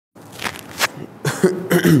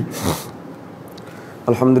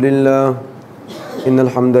আলহামদুলিল্লাহ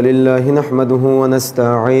ইন্নাল হামদালিল্লাহি নাহমাদুহু ওয়া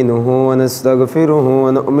নাস্তাঈনুহু ওয়া নাস্তাগফিরুহু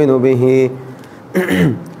ওয়া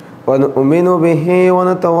nu'minu bihi wa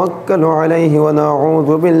natawakkalu alayhi wa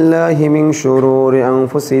na'udhu billahi min shururi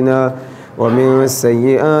anfusina wa min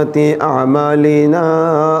sayyiati a'malina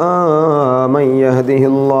man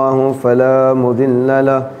yahdihillahu fala mudilla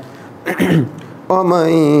lahu wa man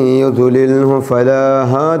yudlilhu fala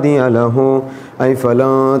hadiya lahu ay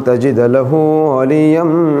fala tajida lahu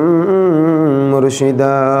waliyan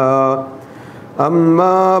murshida.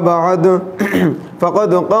 أما بعد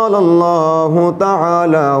فقد قال الله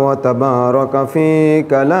تعالى وتبارك في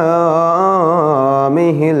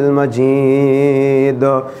كلامه المجيد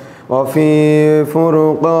وفي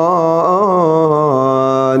فرقانه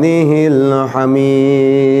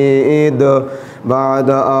الحميد بعد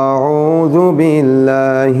أعوذ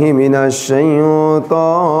بالله من الشيطان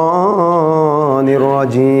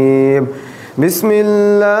الرجيم بسم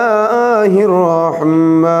الله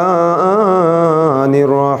الرحمن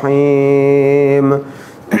الرحيم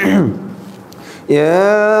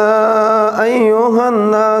يا أيها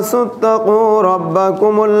الناس اتقوا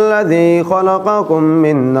ربكم الذي خلقكم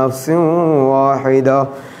من نفس واحدة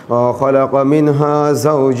وخلق منها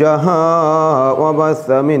زوجها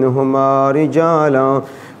وبث منهما رجالا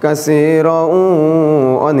كثيرا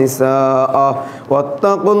ونساء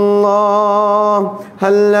واتقوا الله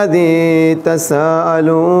الذي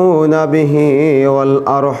تساءلون به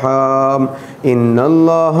والأرحام إن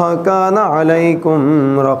الله كان عليكم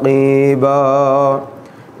رقيبا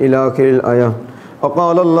إلى آخر الآية.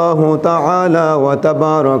 وقال الله تعالى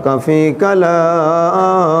وتبارك في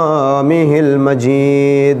كلامه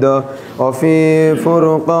المجيد وفي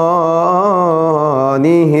فرقانه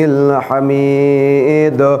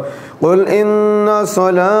الحميد قل إن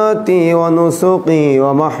صلاتي ونسكي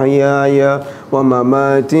ومحياي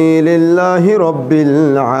ومماتي لله رب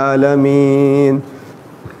العالمين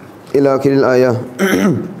إلى آخر الآية.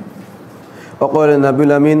 وقال النبي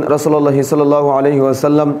الأمين رسول الله صلى الله عليه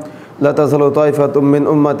وسلم لا تزال طائفة من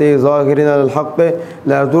أمتي ظاهرين على الحق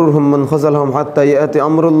لا يضرهم من خذلهم حتى يأتي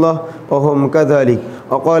أمر الله وهم كذلك.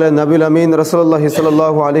 وقال النبي الأمين رسول الله صلى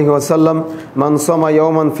الله عليه وسلم من صام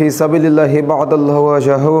يوما في سبيل الله بعد الله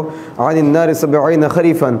وجهه عن النار 70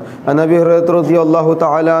 خريفا. عن أبي هريرة رضي الله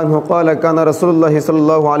تعالى عنه قال كان رسول الله صلى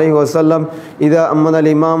الله عليه وسلم إذا أمن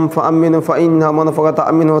الإمام فأمنوا فإنها من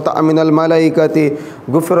فتأمنه تأمن الملائكة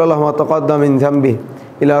غفر له ما تقدم من ذنبه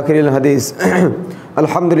إلى آخر الحديث.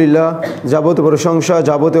 আলহামদুলিল্লাহ, যাবতীয় প্রশংসা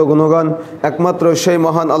যাবতীয় গুণগান একমাত্র সেই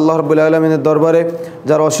মহান আল্লাহ রাব্বুল আলামিনের দরবারে,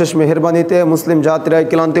 যার অশেষ মেহেরবানিতে মুসলিম জাতিরা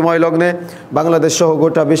ক্লান্তিময় লগ্নে বাংলাদেশ সহ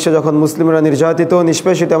গোটা বিশ্বে যখন মুসলিমরা নির্যাতিত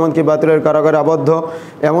নিষ্পেষিত এমনকি বাতিলের কারাগারে আবদ্ধ,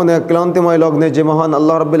 এমন এক ক্লান্তিময় লগ্নে যে মহান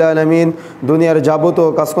আল্লাহ রাব্বুল আলামিন দুনিয়ার যাবতীয়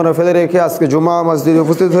কাজকর্ম ফেলে রেখে আজকে জুমা মসজিদে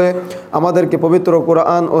উপস্থিত হয়ে আমাদেরকে পবিত্র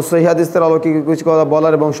কোরআন ও সহিহ হাদিসের আলোকে কিছু কথা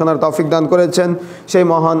বলার এবং শোনার তৌফিক দান করেছেন, সেই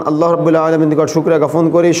মহান আল্লাহ রাব্বুল আলামিনের নিকট শুকরিয়া জ্ঞাপন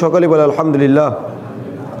করি। সকলেই বলে আলহামদুলিল্লাহ।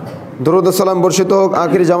 দরুদ ও সালাম বর্ষিত হোক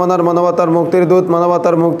আখির জামানার মানবতার মুক্তির দূত,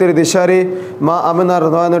 মানবতার মুক্তির দিশারি, মা আমিনার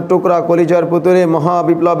নয়নের টুকরা, কলিজার পুতুলে, মহা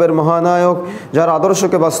বিপ্লবের মহানায়ক, যার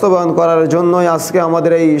আদর্শকে বাস্তবায়ন করার জন্যই আজকে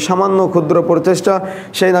আমাদের এই সামান্য ক্ষুদ্র প্রচেষ্টা,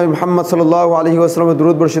 সেই নবী মুহাম্মদ সাল্লাল্লাহু আলাইহি ওয়াসাল্লামের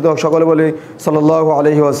দরুদ বর্ষিত হোক। সকলে বলি সাল্লাল্লাহু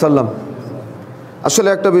আলাইহি ওয়াসাল্লাম। আসলে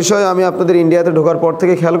একটা বিষয় আমি আপনাদের ইন্ডিয়াতে ঢোকার পর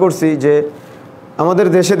থেকে খেয়াল করছি যে আমাদের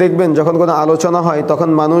দেশে দেখবেন যখন কোনো আলোচনা হয় তখন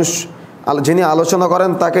মানুষ যিনি আলোচনা করেন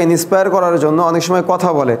তাকে ইন্সপায়ার করার জন্য অনেক সময় কথা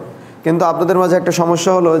বলে, কিন্তু আপনাদের মাঝে একটা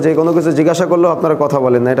সমস্যা হলো যে কোনো কিছু জিজ্ঞাসা করলেও আপনারা কথা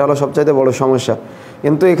বলেন না, এটা হলো সবচাইতে বড় সমস্যা।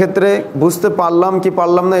 কিন্তু এক্ষেত্রে বুঝতে পারলাম কি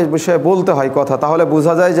পারলাম না এই বিষয়ে বলতে হয় কথা, তাহলে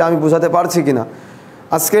বোঝা যায় যে আমি বুঝাতে পারছি কিনা।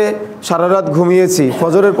 আজকে সারা রাত ঘুমিয়েছি,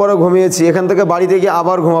 ফজরের পরে ঘুমিয়েছি, এখান থেকে বাড়িতে গিয়ে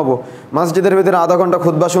আবার ঘুমাবো। মসজিদের ভিতরে আধা ঘন্টা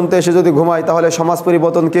খুতবা শুনতে এসে যদি ঘুমাই তাহলে সমাজ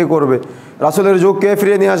পরিবর্তন কে করবে? রাসূলের যুগ কে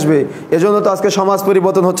ফিরিয়ে নিয়ে আসবে? এজন্য তো আজকে সমাজ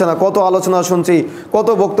পরিবর্তন হচ্ছে না। কত আলোচনা শুনছি, কত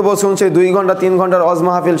বক্তব্য শুনছি, 2 ঘন্টা 3 ঘন্টার ওয়াজ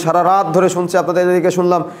মাহফিল সারা রাত ধরে শুনছি। আপনাদের এদিকে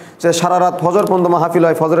শুনলাম যে সারা রাত ফজর পর্যন্ত মাহফিল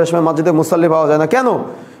হয়, ফজরের সময় মসজিদে মুসাল্লি পাওয়া যায় না। কেন?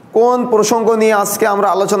 কোন প্রসঙ্গ নিয়ে আজকে আমরা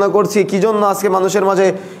আলোচনা করছি? কি জন্য আজকে মানুষের মাঝে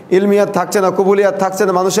ইলমিয়াত থাকছে না, কবুলিয়াত থাকছে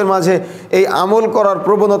না, মানুষের মাঝে এই আমল করার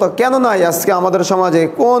প্রবণতা কেন নাই আজকে আমাদের সমাজে?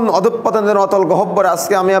 কোন অধঃপতনের অতল গহ্বরে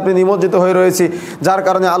আজকে আমি আপনি নিমজ্জিত হয়ে রয়েছি, যার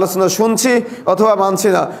কারণে আলোচনা শুনছি অথবা মানছি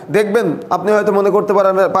না? দেখবেন আপনি হয়তো মনে করতে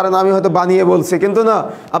পারেন আমি হয়তো বানিয়ে বলছি, কিন্তু না।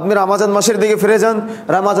 আপনি রমাজান মাসের দিকে ফিরে যান,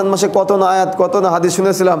 রমাজান মাসে কত না আয়াত, কত না হাদিস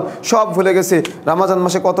শুনেছিলাম, সব ভুলে গেছি। রমাজান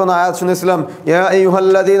মাসে কত না আয়াত শুনেছিলাম, ইয়া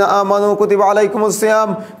আইয়ুহাল্লাযীনা আমানু কুতিবা আলাইকুমুস সিয়াম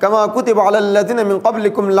কামা কুতিবা আলাল্লাযিনা মিন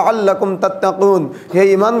ক্বাবলিকুম লাআল্লাকুম তাত্তাকুন। হে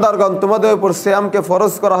ঈমানদারগণ, তোমাদের উপর সিয়ামকে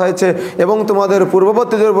ফরজ করা হয়েছে এবং তোমাদের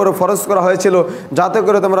পূর্ববর্তীদের উপর ফরজ করা হয়েছিল যাতে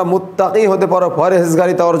করে তোমরা মুত্তাকি হতে পারো,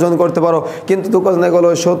 পরহেজগারিতা অর্জন করতে পারো। কিন্তু দুঃখজনক হলো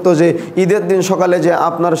সত্য যে ঈদের দিন সকালে যে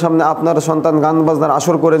আপনার সামনে আপনার সন্তান গান বাজনার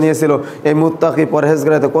আসর করে নিয়েছিল, এই মুত্তাকি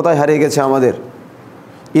পরহেজগারিতা কোথায় হারিয়ে গেছে আমাদের?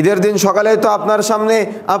 ঈদের দিন সকালে তো আপনার সামনে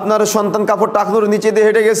আপনার সন্তান কাপড় টাকনুর নিচে দিয়ে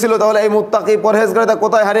হেঁটে গেছিল, তাহলে এই মুত্তাকি পরহেজগারিতা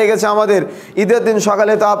কোথায় হারিয়ে গেছে আমাদের? ঈদের দিন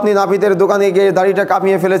সকালে তো আপনি নাপিতের দোকানে গিয়ে দাড়িটা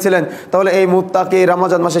কামিয়ে ফেলেছিলেন, তাহলে এই মুত্তাকি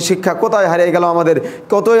রমজান মাসে শিক্ষা কোথায় হারিয়ে গেল আমাদের?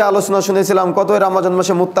 কতই আলোচনা শুনেছিলাম, কতই রমজান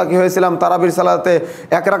মাসে মুত্তাকি হয়েছিলাম, তারাবির সালাতে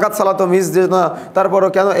 1 রাকাত সালাতও মিস যেত না, তারপরও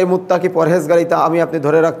কেন এই মুত্তাকি পরহেজগারিতা আমি আপনি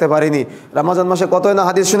ধরে রাখতে পারিনি? রমজান মাসে কতই না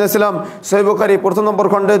হাদিস শুনেছিলাম। সহিহ বুখারী 1 নম্বর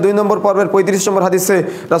খণ্ডে 2 নম্বর পর্বের 35 নম্বর হাদিসে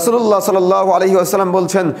রাসূলুল্লাহ সাল্লাল্লাহু আলাইহি ওয়াসাল্লাম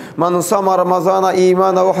বলছেন, মান সামা রমাযানা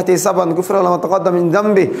ঈমানান ওয়া ইহতিসাবান গুফিরা লাহু মা তাকাদ্দামা মিন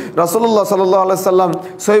যামবি। রাসূলুল্লাহ সাল্লাল্লাহু আলাইহি ওয়াসাল্লাম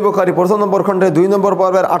সহিহ বুখারী 1 নম্বর খণ্ডে 2 নম্বর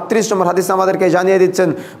পর্বের 38 নম্বর হাদিসে আমাদেরকে জানিয়ে দিচ্ছেন,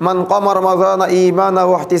 মান কামা রমাযানা ঈমানান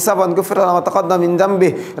ওয়া ইহতিসাবান গুফিরা লাহু মা তাকাদ্দামা মিন যামবি।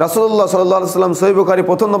 রাসূলুল্লাহ সাল্লাল্লাহু আলাইহি ওয়াসাল্লাম সহিহ বুখারী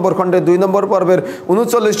 1 নম্বর খণ্ডে 2 নম্বর পর্বের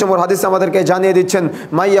 39 নম্বর হাদিসে আমাদেরকে জানিয়ে দিচ্ছেন,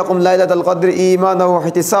 মাইয়াকুম লাইলাতুল কদরি ঈমানান ওয়া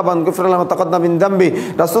ইহতিসাবান গুফিরা লাহু মা তাকাদ্দামা মিন যামবি।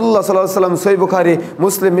 রাসূলুল্লাহ সাল্লাল্লাহু আলাইহি ওয়াসাল্লাম সহিহ বুখারী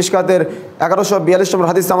মুসলিম মিশকাতের 1142 নম্বর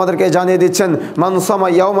হাদিসে আমাদেরকে জানিয়ে দিচ্ছেন, মান সামা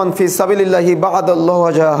ইয়াওমান ফি সাবিলিল্লাহি বা'দাল্লাহু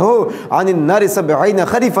ওয়াজহাহু আনিন নারি 70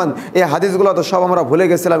 খরিফান। এই হাদিসগুলো তো সব আমরা ভুলে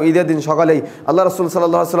গেছিলাম ঈদের দিন সকালেই। আল্লাহ রাসূল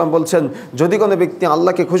সাল্লাল্লাহু আলাইহি ওয়াসাল্লাম বলছেন, যদি কোনো ব্যক্তি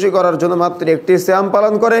আল্লাহকে খুশি করার জন্য মাত্র একটি সিয়াম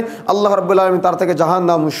পালন করে, আল্লাহ রাব্বুল আলামিন তার থেকে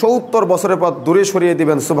জাহান্নাম 70 বছরের পর দূরে সরিয়ে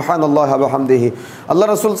দিবেন। সুবহানাল্লাহি ওয়া বিহামদিহি। আল্লাহ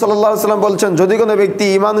রাসূল সাল্লাল্লাহু আলাইহি ওয়াসাল্লাম বলছেন, যদি কোনো ব্যক্তি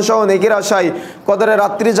ঈমান সহ নেকির আশায় কদরে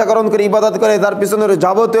রাত্রি জাগরণ করে ইবাদত করে, তার পিছনের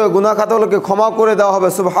যাবতীয় গুনাহ খাতাগুলোকে ক্ষমা করে দেওয়া হবে।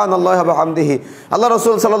 সুবহানাল্লাহি ওয়া বিহামদিহি। আল্লাহ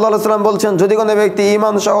রাসূল সাল্লাল্লাহু আলাইহি ওয়াসাল্লাম বলছেন, যদি কোনো ব্যক্তি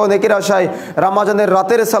ঈমান সহ নেকির আশায় রমজানের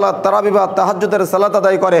রাতের সালাত, তারাবি বা তাহাজ্জুদের সালাত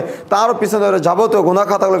আদায় করে, তার পিছনের যাবতীয় গুনাহ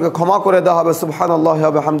খাতাগুলোকে ক্ষমা করে দেওয়া হবে। সুবহানাল্লাহি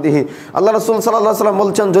ওয়া বিহামদিহি। আল্লাহ রাসূল সাল্লাল্লাহু আলাইহি ওয়াসাল্লাম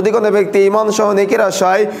বলছেন, যদি কোনো ব্যক্তি ঈমান সহ নেকির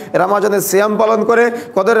আশায় রমজানের সিয়াম পালন করে,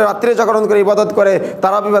 কদরের রাত্রি জাগরণ করে ইবাদত করে,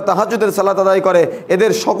 তারাবি বা তাহাজ্জুদের সালাত আদায় করে,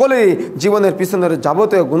 এদের সকলেই জীবনের পিছনের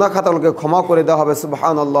যাবতীয় গুনাহ খাতাগুলোকে ক্ষমা করে দেওয়া হবে।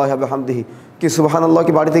 সুবহানাল্লাহি ওয়া বিহামদিহি। কি সুবহানাল্লাহ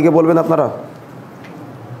কি বাড়ি থেকে বলবেন আপনারা?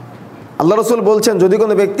 আল্লাহ রাসূল বলছেন, যদি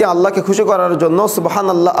কোনো ব্যক্তি আল্লাহকে খুশি করার জন্য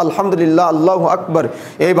সুবহানাল্লাহ, আলহামদুলিল্লাহ, আল্লাহু আকবার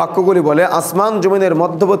এই বাক্যগুলি বলে, আসমান জমিনের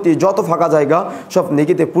মধ্যবর্তী যত ফাঁকা জায়গা সব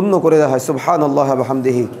নেকিতে পূর্ণ করে দেওয়া হয়। সুবহানাল্লাহি ওয়া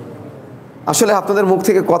বিহামদিহি। আসলে আপনাদের মুখ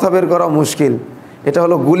থেকে কথা বের করা মুশকিল। এটা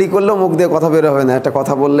হলো গুলি করলেও মুখ দিয়ে কথা বের হবে না। এটা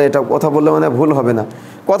কথা বললে মানে ভুল হবে না,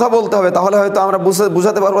 কথা বলতে হবে, তাহলে হয়তো আমরা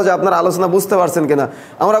বুঝাতে পারবো যে আপনার আলোচনা বুঝতে পারছেন কিনা।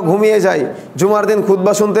 আমরা ঘুমিয়ে যাই, জুমার দিন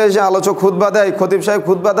খুতবা শুনতে এসে আলোচক খুতবা দেয়, খতিব সাহেব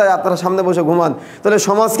খুতবা দেয়, আপনারা সামনে বসে ঘুমান, তাহলে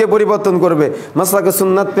সমাজকে পরিবর্তন করবে। মাসলাকে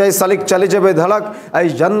সুন্নাত পে সালিক চালি যাবে ধালাক, আই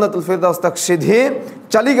জান্নাতুল ফিরদাউস তাক সিধি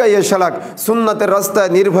চালি গাইয়ে শালাক। সুন্নাতের রাস্তায়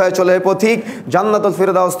নির্ভয়ে চলে পথিক, জান্নাতুল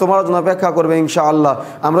ফিরদাউস তোমার জন্য অপেক্ষা করবে ইনশাআল্লাহ।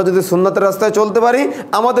 আমরা যদি সুন্নাতের রাস্তায় চলতে পারি,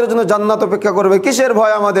 আমাদের জন্য জান্নাত অপেক্ষা করবে। কিসের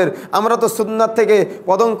ভয় আমাদের? আমরা তো সুন্নাত থেকে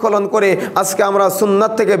পদস্খলন করে আজকে আমরা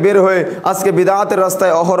সুন্নাত থেকে বের হয়ে আজকে বিদআতের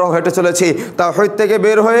রাস্তায় অহরহ হেঁটে চলেছি। তাওহীদ থেকে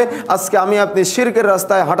বের হয়ে আজকে আমি আপনি শিরকের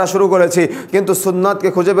রাস্তায় হাঁটা শুরু করেছি, কিন্তু সুন্নাতকে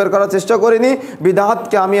খুঁজে বের করার চেষ্টা করিনি,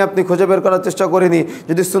 বিদআতকে আমি আপনি খুঁজে বের করার চেষ্টা করিনি।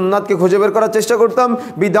 যদি সুন্নাতকে খুঁজে বের করার চেষ্টা করতাম,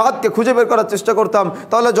 বিদআতকে খুঁজে বের করার চেষ্টা করতাম,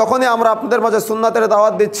 তাহলে যখনই আমরা আপনাদের মাঝে সুন্নাতের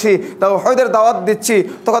দাওয়াত দিচ্ছি, তাওহীদের দাওয়াত দিচ্ছি,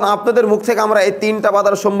 তখন আপনাদের মুখ থেকে আমরা এই 3টা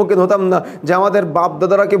বাধার সম্মুখীন হতাম না যে আমাদের বাপ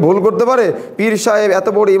দাদারা কি ভুল করতে পারে, পীর সাহেব, এত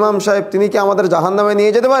বড় ইমাম সাহেব, তিনি কি আমাদের জাহান্নামে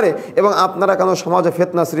নিয়ে যেতে পারে, এবং আপনারা কেন সমাজে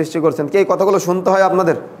ফিতনা সৃষ্টি করছেন। কি এই কথাগুলো শুনতে হয়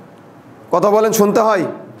আপনাদের? কথা বলেন, শুনতে হয়?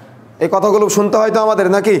 এই কথাগুলো শুনতে হয় তো আমাদের,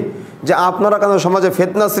 নাকি? যে আপনারা কেন সমাজে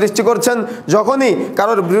ফিতনা সৃষ্টি করছেন। যখনই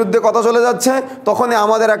কারোর বিরুদ্ধে কথা চলে যাচ্ছে, তখনই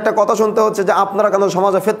আমাদের একটা কথা শুনতে হচ্ছে যে আপনারা কেন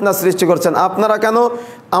সমাজে ফিতনা সৃষ্টি করছেন, আপনারা কেন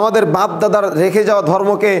আমাদের বাপ দাদার রেখে যাওয়া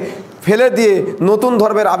ধর্মকে ফেলে দিয়ে নতুন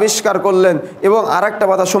ধর্মের আবিষ্কার করলেন। এবং আর একটা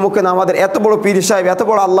বাধার সম্মুখীন আমাদের এত বড় পীর সাহেব, এত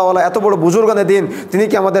বড় আল্লাহওয়ালা, এত বড় বুজুর্গানে দিন, তিনি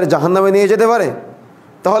কি আমাদের জাহান্নামে নিয়ে যেতে পারে?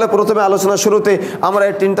 তাহলে প্রথমে আলোচনার শুরুতে আমরা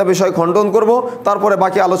এই 3টা বিষয় খণ্ডন করব, তারপরে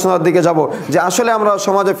বাকি আলোচনার দিকে যাব যে আসলে আমরা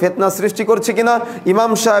সমাজে ফিতনা সৃষ্টি করছি কিনা,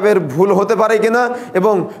 ইমাম সাহেবের ভুল হতে পারে কিনা,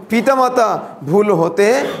 এবং পিতামাতা ভুল হতে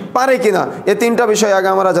পারে কিনা। এই 3টা বিষয় আগে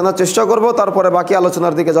আমরা জানার চেষ্টা করব, তারপরে বাকি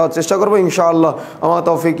আলোচনার দিকে যাওয়ার চেষ্টা করব ইনশাআল্লাহ। আমা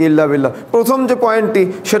তৌফিক ইল্লা বিল্লাহ। প্রথম যে পয়েন্টটি,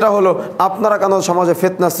 সেটা হলো আপনারা কেন সমাজে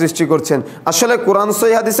ফিতনা সৃষ্টি করছেন। আসলে কোরআন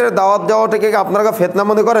সহিহ হাদিসের দাওয়াত দেওয়াটাকে আপনারা ফিতনা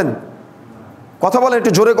মনে করেন? কথা বলেন,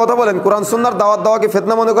 একটু জোরে কথা বলেন। কোরআন সুন্নাহর দাওয়াত দেওয়া কি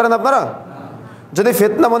ফিতনা মনে করেন আপনারা? যদি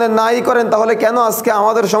ফিতনা মনে নাই করেন তাহলে কেন আজকে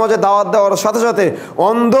আমাদের সমাজে দাওয়াত দেওয়ার সাথে সাথে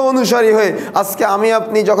অন্ধ অনুসারী হয়ে আজকে আমি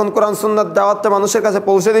আপনি যখন কোরআন সুন্নাত দাওয়াতটা মানুষের কাছে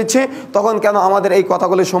পৌঁছে দিচ্ছি তখন কেন আমাদের এই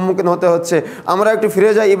কথাগুলির সম্মুখীন হতে হচ্ছে? আমরা একটু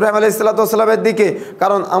ফিরে যাই ইব্রাহিম আলাইহিস সালামের দিকে,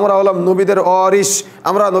 কারণ আমরা হলাম নবীদের ওয়ারিস,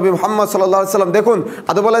 আমরা নবী মুহাম্মদ সাল্লাল্লাহু আলাইহি সাল্লাম। দেখুন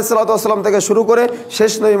আদম আলাইহিস সালাম থেকে শুরু করে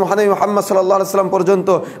শেষ নবী মহানবী মুহাম্মদ সাল্লাল্লাহু আলাইহি সাল্লাম পর্যন্ত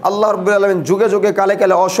আল্লাহ রাব্বুল আলামিন যুগে যুগে কালে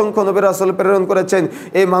কালে অসংখ্য নবী রাসূল প্রেরণ করেছেন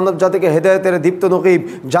এই মানব জাতিকে হেদায়েতের দীপ্ত নকিব,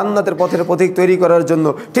 জান্নাতের পথের পথিক তৈরি করার জন্য।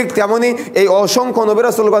 ঠিক তেমনই এই অসংখ্য নবী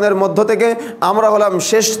রাসূলগণের মধ্য থেকে আমরা হলাম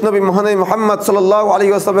শেষ নবী মহানবী মুহাম্মদ সাল্লাল্লাহু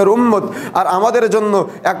আলাইহি ওয়াসাল্লামের উম্মত। আর আমাদের জন্য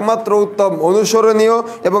একমাত্র উত্তম অনুসরণীয়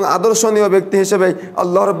এবং আদর্শনীয় ব্যক্তি হিসেবে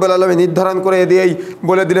আল্লাহ রাব্বুল আলামিন নির্ধারণ করে দিয়েই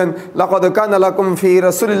বলে দিলেন, লাকাদ কানা লাকুম ফি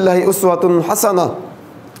রাসূলিল্লাহি উসওয়াতুন হাসানাহ,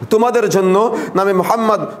 তোমাদের জন্য নবী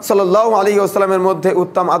মুহাম্মদ সাল্লাল্লাহু আলাইহি ওয়াসাল্লামের মধ্যে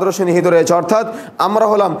উত্তম আদর্শ নিহিত রয়েছে। অর্থাৎ আমরা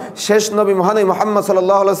হলাম শেষ নবী মহানবী মুহাম্মদ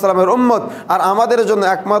সাল্লাল্লাহু আলাইহি ওয়াসাল্লামের উম্মত, আর আমাদের জন্য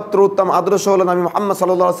একমাত্র উত্তম আদর্শ হলো নবী মুহাম্মদ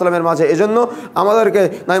সাল্লাল্লাহু আলাইহি ওয়াসাল্লামের মাঝে। এজন্য আমাদেরকে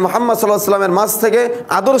নবী মুহাম্মদ সাল্লাল্লাহু আলাইহি ওয়াসাল্লামের মাঝ থেকে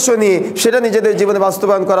আদর্শ নিয়ে সেটা নিজেদের জীবনে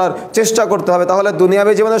বাস্তবায়ন করার চেষ্টা করতে হবে। তাহলে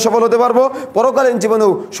দুনিয়াবী জীবনে সফল হতে পারবো, পরকালীন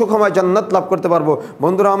জীবনেও সুখময় জান্নাত লাভ করতে পারবো।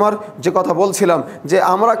 বন্ধুরা আমার, যে কথা বলছিলাম যে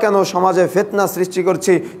আমরা কেন সমাজে ফিতনা সৃষ্টি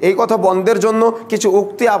করছি, এই কথা বন্ধের জন্য কিছু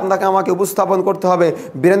উক্তি আপনাকে আমাকে উপস্থাপন করতে হবে,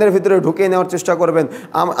 ব্রেনের ভিতরে ঢুকিয়ে নেওয়ার চেষ্টা করবেন।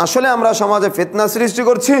 আসলে আমরা সমাজে ফিতনা সৃষ্টি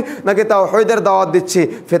করছি নাকি তাওহীদের দাওয়াত দিচ্ছি?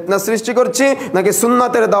 ফিতনা সৃষ্টি করছি নাকি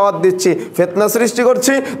সুন্নাতের দাওয়াত দিচ্ছি? ফিতনা সৃষ্টি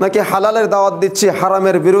করছি নাকি হালালের দাওয়াত দিচ্ছি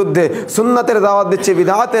হারামের বিরুদ্ধে, সুন্নাতের দাওয়াত দিচ্ছি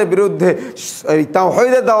বিদআতের বিরুদ্ধে,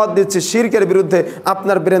 তাওহীদের দাওয়াত দিচ্ছি শিরকের বিরুদ্ধে?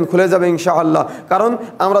 আপনার ব্রেন খুলে যাবে ইনশাআল্লাহ। কারণ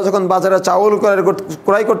আমরা যখন বাজারে চাউল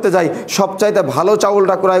ক্রয় করতে যাই সবচাইতে ভালো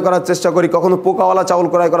চাউলটা ক্রয় করার চেষ্টা করি, কখনো পোকাওয়ালা চাউল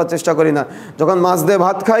ক্রয় করার চেষ্টা করি না। যখন মাছ দিয়ে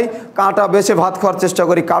ভাত খাই কাঁটা বেছে ভাত খাওয়ার চেষ্টা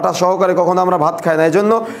করি, কাঁটা সহকারে কখনো আমরা ভাত খাই না। এই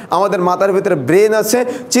জন্য আমাদের মাথার ভিতরে ব্রেন আছে,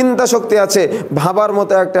 চিন্তা শক্তি আছে, ভাবার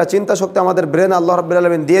মতো একটা চিন্তা শক্তি আমাদের ব্রেন আল্লাহ রাব্বুল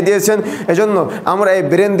আলামিন দিয়ে দিয়েছেন। এজন্য আমরা এই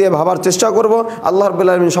ব্রেন দিয়ে ভাবার চেষ্টা করব, আল্লাহ রাব্বুল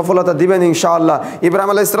আলামিন সফলতা দিবেন ইনশাআল্লাহ। ইব্রাহিম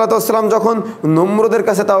আলাইহিস সালাম যখন নমরুদের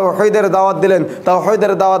কাছে তাওহীদের দাওয়াত দিলেন,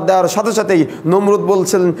 তাওহীদের দাওয়াত দেওয়ার সাথে সাথেই নমরুদ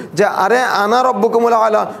বলছিলেন যে আরে আনা রব্বুকুমুল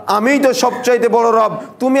আলা, আমিই তো সবচাইতে বড় রব,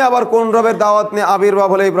 তুমি আবার কোন রবের দাওয়াত নিয়ে আবির্ভাব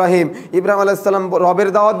হলো? ইব্রাহিম আলাইহিস সালাম রবের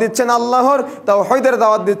দাওয়াত দিচ্ছেন, আল্লাহর তাওহীদের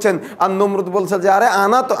দাওয়াত দিচ্ছেন, আর নমরুদ বলছে যে আরে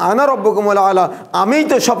আনা রব্বুকুমুল আলা, আমিই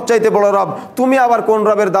তো সবচাইতে বড় রব, তুমি আবার কোন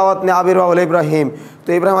রবের দাওয়াত নিয়ে আবির্ভাব হলো ইব্রাহিম? তো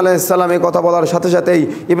ইব্রাহিম আলাইহিস সালাম এই কথা বলার সাথে সাথেই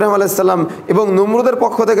ইব্রাহিম আলাইহিস সালাম এবং নমরুদের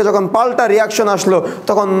পক্ষ থেকে যখন পাল্টা রিয়াকশন আসলো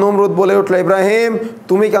তখন নমরুদ বলে উঠলো, ইব্রাহিম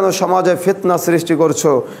তুমি কেন সমাজে ফিতনা সৃষ্টি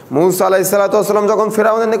করছো? মূসা আলাইহিস সালাম যখন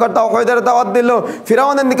ফিরআউনের নিকট তাওহীদের দাওয়াত দিল,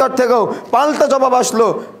 ফিরআউনের নিকট থেকেও পাল্টা জবাব আসলো,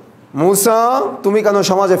 মূসা তুমি কেন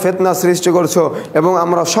সমাজে ফিতনা সৃষ্টি করছো? এবং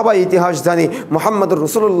আমরা সবাই ইতিহাস জানি মুহাম্মদুর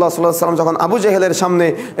রাসূলুল্লাহ সাল্লাল্লাহু আলাইহি ওয়াসাল্লাম যখন আবু জেহেলের সামনে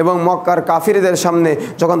এবং মক্কার কাফিরদের সামনে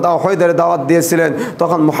যখন তাওহীদের দাওয়াত দিয়েছিলেন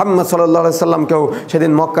তখন মুহাম্মদ সাল্লাল্লাহু আলাইহি ওয়াসাল্লামকেও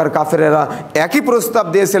সেদিন মক্কার কাফিরেরা একই প্রস্তাব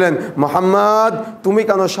দিয়েছিলেন, মুহাম্মদ তুমি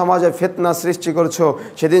কেন সমাজে ফিতনা সৃষ্টি করছো?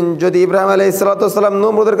 সেদিন যদি ইব্রাহিম আলাইহিস সালাম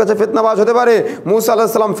নমরুদের কাছে ফিতনাবাজ হতে পারে, মূসা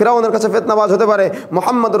আলাইহিস সালাম ফিরআউনের কাছে ফিতনাবাজ হতে পারে,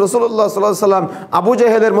 মুহাম্মদ রাসূলুল্লাহ সাল্লাল্লাহু আলাইহি ওয়াসাল্লাম আবু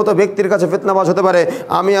জেহেলের মতো ব্যক্তির কাছে ফিতনাবাজ হতে পারে,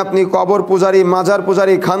 আমি আপনি কবর পূজারী, মাজার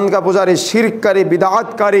পূজারী, খানকা পূজারী, শিরককারী,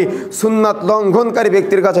 বিদআতকারী, সুন্নাত লঙ্ঘনকারী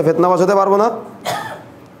ব্যক্তির কাছে ফিতনাবাজ হতে পারবো না?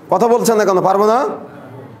 কথা বলছেন না কেন? পারবো না?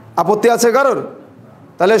 আপত্তি আছে কারোর?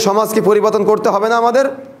 তাহলে সমাজ কি পরিবর্তন করতে হবে না? আমাদের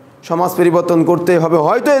সমাজ পরিবর্তন করতে হবে।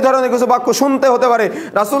 হয়তো এই ধরনের কিছু বাক্য শুনতে হতে পারে,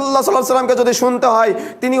 রাসূলুল্লাহ সাল্লাল্লাহু আলাইহি ওয়াসাল্লামকে যদি শুনতে হয়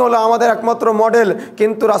তিনি হলো আমাদের একমাত্র মডেল,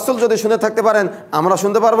 কিন্তু রাসূল যদি শুনে থাকতে পারেন আমরা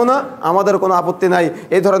শুনতে পারবো না? আমাদের কোনো আপত্তি নাই।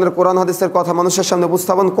 এই ধরনের কোরআন হাদিসের কথা মানুষের সামনে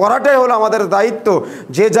উপস্থাপন করাটাই হলো আমাদের দায়িত্ব।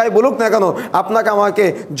 যে যাই বলুক না কেন আপনাকে আমাকে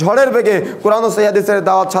ঝড়ের বেগে কোরআন ও হাদিসের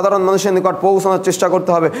দাওয়াত সাধারণ মানুষের নিকট পৌঁছানোর চেষ্টা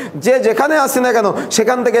করতে হবে। যে যেখানে আসি না কেন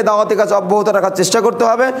সেখান থেকে দাওয়াতি কাজ অব্যাহত রাখার চেষ্টা করতে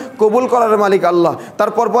হবে। কবুল করার মালিক আল্লাহ।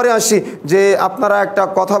 তারপর পরে আসি যে আপনারা একটা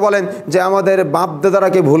কথা বলেন যে আমাদের বাপ দাদারা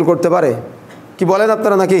কি ভুল করতে পারে? কি বলেন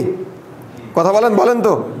আপনারা? নাকি কথা বলেন? বলেন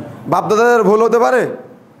তো, বাপ দাদাদের ভুল হতে পারে?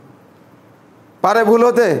 পারে ভুল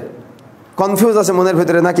হতে? কনফিউজ আছে মনের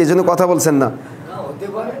ভিতরে নাকি? এই জন্য কথা বলছেন না।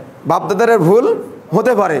 বাপ দাদাদের ভুল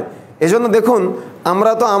হতে পারে। এজন্য দেখুন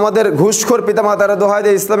আমরা তো আমাদের ঘুষখোর পিতামাতার দোহাই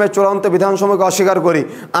দিয়ে ইসলামের চূড়ান্ত বিধানসমূহকে অস্বীকার করি।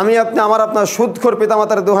 আমি আপনি আপনার সুদখোর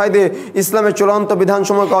পিতামাতার দোহাই দিয়ে ইসলামের চূড়ান্ত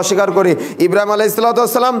বিধানসমূহকে অস্বীকার করি। ইব্রাহিম আলাইহিস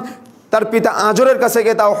সালাম তার পিতা আজরের কাছে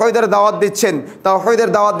গিয়ে তাওহীদের দাওয়াত দিচ্ছেন। তাওহীদের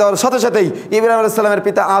দাওয়াত দেওয়ার সাথে সাথেই ইব্রাহিম আলাইহিস সালামের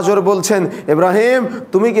পিতা আজর বলছেন, ইব্রাহিম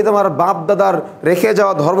তুমি কি তোমার বাপ দাদার রেখে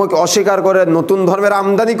যাওয়া ধর্মকে অস্বীকার করে নতুন ধর্মের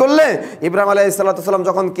আমদানি করলে? ইব্রাহিম আলাইহিস সালাম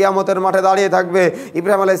যখন কিয়ামতের মাঠে দাঁড়িয়ে থাকবে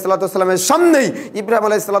ইব্রাহিম আলাইহিস সালামের সামনেই ইব্রাহিম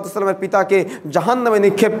আলাইহিস সালামের পিতাকে জাহান্নামে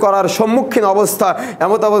নিক্ষেপ করার সম্মুখীন অবস্থা,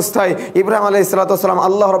 এমত অবস্থায় ইব্রাহিম আলাইহিস সালাম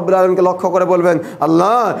আল্লাহ রাব্বুল আলামিনকে লক্ষ্য করে বলবেন,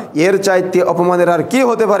 আল্লাহ এর চাইতে অপমানের আর কি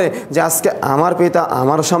হতে পারে যে আজকে আমার পিতা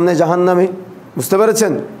আমার সামনে জাহান্নামে? বুঝতে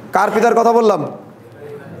পেরেছেন? কার পিতার কথা বললাম?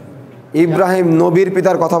 ইব্রাহিম নবীর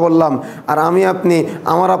পিতার কথা বললাম। আর আমি আপনি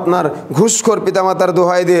আপনার ঘুষখোর পিতামাতার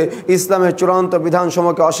দোহাই দিয়ে ইসলামের চূড়ান্ত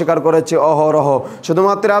বিধানসমূহকে অস্বীকার করেছে অহরহ।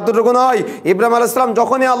 শুধুমাত্র এতটুকু নয়, ইব্রাহিম আলাইহিস সালাম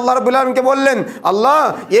যখনই আল্লাহ রাব্বুল আলামিনকে বললেন, আল্লাহ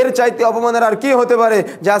এর চাইতে অপমানের আর কি হতে পারে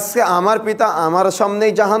যে আজকে আমার পিতা আমার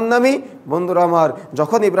সামনেই জাহান্নামী। বন্ধুরা আমার,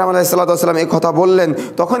 যখন ইব্রাহিম আলাইহিস সালাম এই কথা বললেন,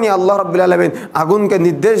 তখনই আল্লাহ রাব্বুল আলামিন আগুনকে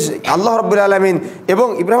নির্দেশ, আল্লাহ রাব্বুল আলামিন এবং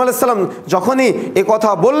ইব্রাহিম আলাইহিস সালাম যখনই এই কথা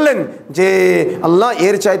বললেন যে আল্লাহ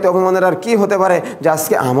এর চাইতে অপমানের আর কি হতে পারে যে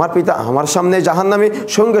আজকে আমার পিতা আমার সামনে জাহান্নামী,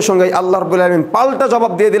 সঙ্গে সঙ্গে আল্লাহ রাব্বুল আলামিন পাল্টা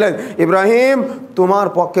জবাব দিয়ে দিলেন, ইব্রাহিম তোমার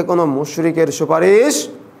পক্ষে কোনো মুশরিকের সুপারিশ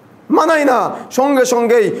মানাই না। সঙ্গে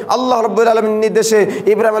সঙ্গেই আল্লাহ রাব্বুল আলামিন নির্দেশে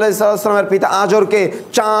ইব্রাহিম আলাইহিস সালামের পিতা আজরকে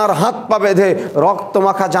 4 হাত পা বেঁধে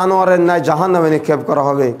রক্তমাখা জানোয়ারের ন্যায় জাহান্নামে নিক্ষেপ করা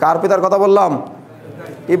হবে। কার পিতার কথা বললাম?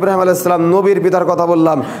 ইব্রাহিম আলাইহিস সালাম নবীর পিতার কথা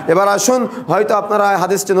বললাম। এবার আসুন, হয়তো আপনারা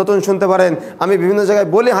হাদিসটি নতুন শুনতে পারেন, আমি বিভিন্ন জায়গায়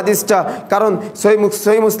বলি হাদিসটা, কারণ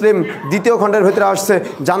সহিহ মুসলিম 2য় খণ্ডের ভিতরে আসছে,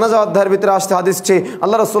 জানাজা অধ্যায়ের ভিতরে আসছে হাদিসটি।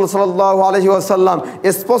 আল্লাহ রাসূল সাল্লাল্লাহু আলাইহি ওয়াসাল্লাম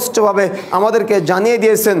স্পষ্টভাবে আমাদেরকে জানিয়ে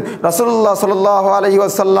দিয়েছেন, রাসূলুল্লাহ সাল্লাল্লাহু আলাইহি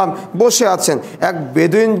ওয়াসাল্লাম বসে আছেন, এক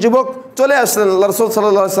বেদুইন যুবক চলে আসলেন আল্লাহ রাসূল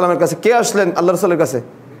সাল্লাল্লাহু আলাইহি ওয়াসাল্লামের কাছে। কে আসলেন আল্লাহ রাসূলের কাছে?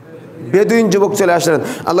 বেদুইন যুবক চলে আসলেন।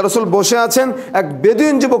 আল্লাহ রসুল বসে আছেন, এক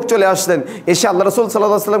বেদুইন যুবক চলে আসলেন। এসে আল্লাহ রসুল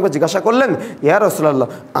সাল্লাল্লাহু আলাইহি ওয়াসাল্লামকে জিজ্ঞাসা করলেন, ইয়া রাসূলুল্লাহ,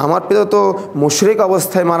 আমার পিতা তো মুশরিক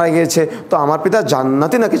অবস্থায় মারা গিয়েছে, তো আমার পিতা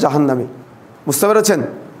জান্নাতি নাকি জাহান্নামী? বুঝতে পেরেছেন?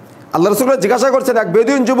 আল্লাহ রসুলকে জিজ্ঞাসা করছেন এক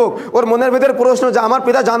বেদুইন যুবক, ওর মনের ভিতরে প্রশ্ন যে আমার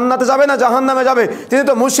পিতা জান্নাতে যাবে না জাহান্নামে যাবে, তিনি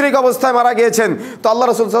তো মুশরিক অবস্থায় মারা গিয়েছেন। তো আল্লাহ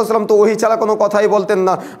রসুল সাল্লাল্লাহু আলাইহি ওয়াসাল্লাম তো ওহী ছাড়া কোনো কথাই বলতেন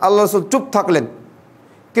না। আল্লাহ রসুল চুপ থাকলেন।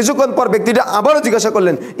 কিছুক্ষণ পর ব্যক্তিটা আবারও জিজ্ঞাসা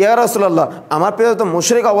করলেন, ইয়া রাসূলুল্লাহ, আমার পিতা তো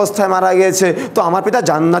মুশরিক অবস্থায় মারা গিয়েছে, তো আমার পিতা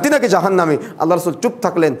জান্নাতি নাকি জাহান্নামী? আল্লাহ রসুল চুপ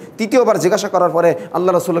থাকলেন। 3য়বার জিজ্ঞাসা করার পরে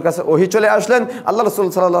আল্লাহ রসুলের কাছে ওহী চলে আসলেন। আল্লাহ রসুল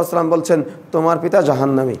সাল্লাল্লাহু আলাইহি ওয়াসাল্লাম বলছেন, তোমার পিতা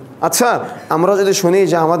জাহান্নামী। আচ্ছা, আমরা যদি শুনি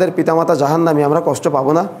যে আমাদের পিতামাতা জাহান্নামী, আমরা কষ্ট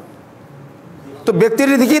পাবো না? তো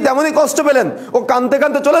ব্যক্তিটি দেখি তেমনই কষ্ট পেলেন, ও কাঁদতে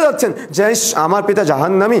কাঁদতে চলে যাচ্ছেন যে আমার পিতা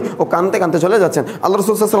জাহান্নামী, ও কাঁদতে কাঁদতে চলে যাচ্ছেন। আল্লাহ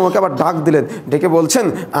রাসূল সাল্লাল্লাহু আলাইহি ওয়াসাল্লাম ওকে আবার ডাক দিলেন, ডেকে বলছেন,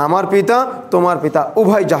 আমার পিতা তোমার পিতা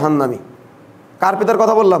উভয় জাহান্নামী। কার পিতার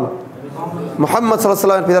কথা বললাম? মুহাম্মদ সাল্লাল্লাহু আলাইহি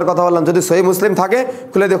ওয়াসাল্লামের পিতার কথা বললাম। যদি সহিহ মুসলিম থাকে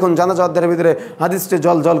খুলে দেখুন, জানাজা অধ্যায়ের ভিতরে হাদিসটি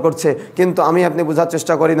জল জল করছে, কিন্তু আমি আপনি বোঝার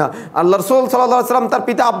চেষ্টা করি না। আল্লাহ রাসূল সাল্লাল্লাহু আলাইহি ওয়াসাল্লাম তার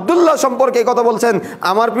পিতা আব্দুল্লাহ সম্পর্কে এই কথা বলছেন,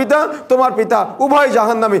 আমার পিতা তোমার পিতা উভয়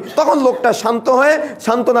জাহান্নামী। তখন লোকটা শান্ত হয়ে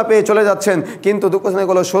সান্ত্বনা পেয়ে চলে যাচ্ছেন। কিন্তু দুঃখজনক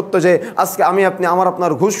হলো সত্য যে আজকে আমি আপনি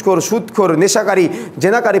আপনার ঘুষখোর, সুদখোর, নেশাকারী,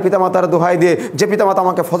 জেনাকারী পিতামাতার দোহাই দিয়ে, যে পিতামাতা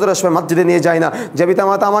আমাকে ফজরের সময় মসজিদে নিয়ে যায় না, যে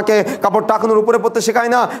পিতামাতা আমাকে কাপড় টাকনোর উপরে পড়তে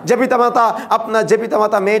শেখায় না, যে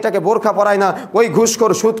পিতামাতা মেয়েটাকে বোরখা পরায় না, ওই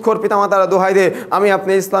ঘুষখোর, সুদখোর পিতামাতার দোহাই দিয়ে আমি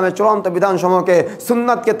আপনি ইসলামের চূড়ান্ত বিধানসমূহকে,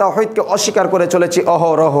 সুন্নাতকে, তাওহীদকে অস্বীকার করে চলেছি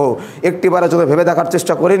অহরহ। একটিবারে যদি ভেবে দেখার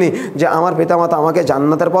চেষ্টা করিনি যে আমার পিতামাতা আমাকে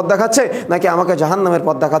জান্নাতের পথ দেখাচ্ছে নাকি আমাকে জাহান্নামের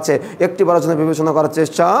পথ দেখাচ্ছে, একটিবারের জন্য বিবেচনা করার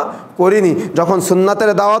চেষ্টা করিনি। যখন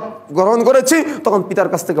সুন্নাতের দাওয়াত গ্রহণ করেছি তখন পিতার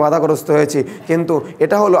কাছ থেকে বাধাগ্রস্ত হয়েছি। কিন্তু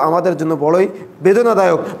এটা হলো আমাদের জন্য বড়ই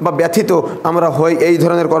বেদনাদায়ক বা ব্যথিত আমরা হই এই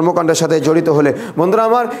ধরনের কর্মকাণ্ডের সাথে জড়িত হলে। বন্ধুরা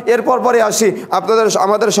আমার, এরপর পরে আসি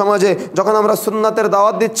আমাদের সমাজে যখন আমরা সুন্নাতের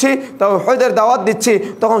দাওয়াত দিচ্ছি, তাওহীদের দাওয়াত দিচ্ছি,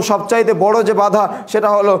 তখন সবচাইতে বড় যে বাধা সেটা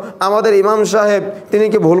হলো আমাদের ইমাম সাহেব, তিনি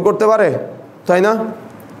কি ভুল করতে পারে? তাই না?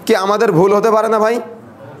 কি আমাদের ভুল হতে পারে না ভাই?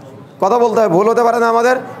 কথা বলতে হয়, ভুল হতে পারে না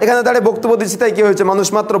আমাদের? এখানে দাঁড়িয়ে বক্তব্য দিচ্ছি, তাই কি হয়েছে? মানুষ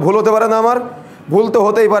মাত্র, ভুল হতে পারে না আমার? ভুল তো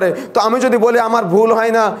হতেই পারে। তো আমি যদি বলি আমার ভুল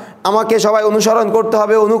হয় না, আমাকে সবাই অনুসরণ করতে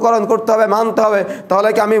হবে, অনুকরণ করতে হবে, মানতে হবে, তাহলে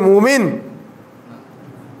কি আমি মুমিন?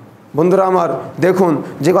 বন্ধুরা আমার, দেখুন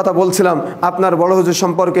যে কথা বলছিলাম আপনার বড় হুজুর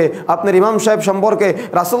সম্পর্কে, আপনার ইমাম সাহেব সম্পর্কে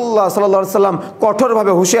রাসূলুল্লাহ সাল্লাল্লাহু আলাইহি ওয়াসাল্লাম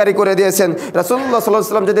কঠোরভাবে হুঁশিয়ারি করে দিয়েছেন। রাসূলুল্লাহ সাল্লাল্লাহু আলাইহি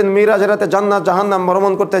ওয়াসাল্লাম যেদিন মিরাজ রাতে জান্নাত জাহান্নাম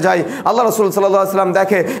ভ্রমণ করতে যায়, আল্লাহ রাসূল সাল্লাল্লাহু আলাইহি ওয়াসাল্লাম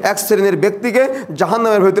দেখে এক শ্রেণীর ব্যক্তিকে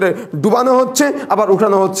জাহান্নামের ভিতরে ডুবানো হচ্ছে, আবার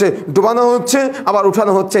উঠানো হচ্ছে, ডুবানো হচ্ছে, আবার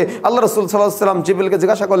উঠানো হচ্ছে। আল্লাহ রাসূল সাল্লাল্লাহু আলাইহি ওয়াসাল্লাম জিবরিলকে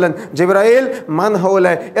জিজ্ঞাসা করলেন, জিবরাইল, মান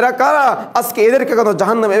হাওলা, এরা কারা? আজকে এদেরকে কেন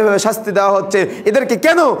জাহান্নামে এভাবে শাস্তি দেওয়া হচ্ছে? এদেরকে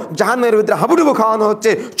কেন জাহান্নামের ভিতরে হাবুডুবু খাওয়ানো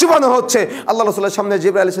হচ্ছে, হচ্ছে? আল্লাহ রাসূলের সামনে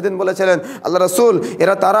জিবরাইল সেদিন বলেছিলেন, আল্লাহ রাসূল,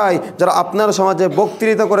 এরা তারাই যারা আপনার সমাজে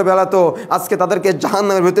বক্তৃতা করে বেড়াতো, আজকে তাদেরকে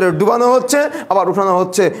জাহান্নামের ভিতরে ডুবানো হচ্ছে, আবার উঠানো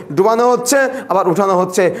হচ্ছে, ডুবানো হচ্ছে, আবার উঠানো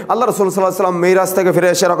হচ্ছে। আল্লাহ রাসূল সাল্লাল্লাহু আলাইহি ওয়াসাল্লাম মিরাজ থেকে ফিরে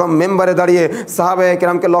এসে এরকম মেম্বারে দাঁড়িয়ে সাহাবায়ে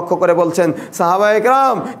কেরামকে লক্ষ্য করে বলছেন, সাহাবায়ে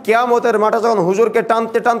কেরাম, কিয়ামতের মাঠে যখন হুজুরকে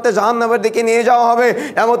টানতে টানতে জাহান্নামের দিকে নিয়ে যাওয়া হবে,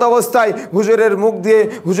 এমত অবস্থায় হুজুরের মুখ দিয়ে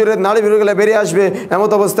হুজুরের নাড়ি ভিড়গুলো বেরিয়ে আসবে,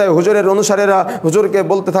 এমত অবস্থায় হুজুরের অনুসারীরা হুজুরকে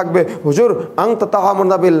বলতে থাকবে, হুজুর আনতা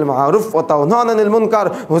তা'আমুনা বিল মা'রুফ ওয়া তানহাউনা আনিল মুনকার।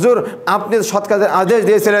 হুজুর আপনি সৎ কাজের আদেশ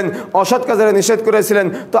দিয়েছিলেন, অসৎ কাজের নিষেধ করেছিলেন,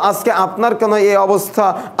 তো আজকে আপনার কেন এই অবস্থা,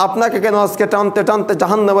 আপনাকে কেন আজকে টানতে টানতে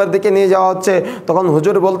জাহান্নামের দিকে নিয়ে যাওয়া হচ্ছে? তখন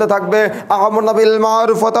হুজুর বলতে থাকবে আমারনা বিল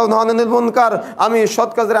মা'রুফ ওয়া তানহাউনা আনিল মুনকার, আমি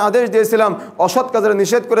সৎ কাজের আদেশ দিয়েছিলাম, অসৎ কাজের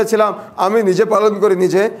নিষেধ করেছিলাম, আমি নিজে পালন করি,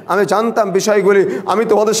 নিজে আমি জানতাম বিষয়গুলি, আমি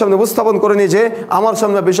তোমাদের সামনে উপস্থাপন করে নিজে, আমার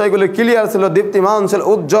সামনে বিষয়গুলি ক্লিয়ার ছিল, দীপ্তিমান ছিল,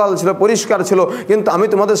 উজ্জ্বল ছিল, পরিষ্কার ছিল, কিন্তু আমি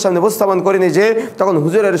তোমাদের সামনে উপস্থাপন করিনি যে। তখন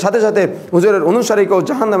হুজুরের সাথে সাথে হুজুরের অনুসারীকেও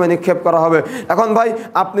জাহান্নামে নিক্ষেপ করা হবে। এখন ভাই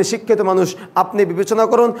আপনি শিক্ষিত মানুষ, আপনি বিবেচনা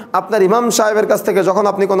করুন, আপনার ইমাম সাহেবের কাছ থেকে যখন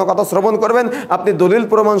আপনি কোনো কথা শ্রবণ করবেন, আপনি দলিল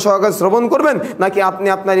প্রমাণ সহকারে শ্রবণ করবেন, নাকি আপনি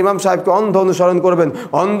আপনার ইমাম সাহেবকে অন্ধ অনুসরণ করবেন?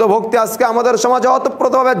 অন্ধভক্তি আজকে আমাদের সমাজে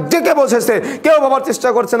অতপ্রতভাবে জেগে বসেছে, কেউ ভাবার চেষ্টা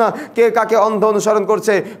করছে না কে কাকে অন্ধ অনুসরণ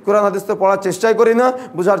করছে। কোরআন হাদিস তো পড়ার চেষ্টাই করি না,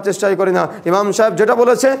 বোঝার চেষ্টাই করি না। ইমাম সাহেব যেটা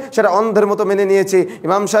বলেছে সেটা অন্ধের মতো মেনে নিয়েছি।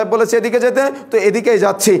 ইমাম সাহেব বলেছে এদিকে যেতে, তো এদিকেই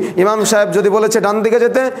যাচ্ছি। ইমাম সাহেব যদি বলেছে ডান দিকে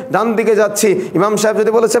যেতে, ডান দিকে যাচ্ছি। ইমাম সাহেব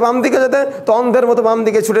যদি বলেছে বাম দিকে যেতে, তো অন্ধের মতো বাম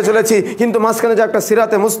দিকে ছুটে চলেছি। কিন্তু মাঝখানে যে একটা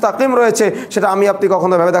সিরাতে মুস্তাকিম রয়েছে সেটা আমি আপনি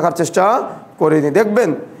কখনো ভেবে দেখার চেষ্টা করিনি।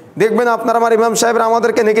 দেখবেন আপনার আমার ইমাম সাহেবরা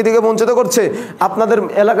আমাদেরকে নেকি দিকে বঞ্চিত করছে। আপনাদের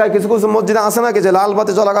এলাকায় কিছু কিছু মসজিদে আছে নাকি যে লাল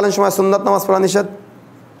বাতি চলাকালীন সময় সুন্নাত নামাজ পড়া নিষেধ?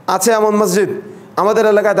 আছে এমন মসজিদ আমাদের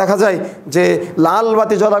এলাকায় দেখা যায় যে লাল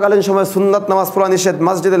বাতি জ্বলাকালীন সময় সুন্নাত নামাজ পড়া নিষেধ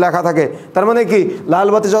মসজিদে লেখা থাকে। তার মানে কি লাল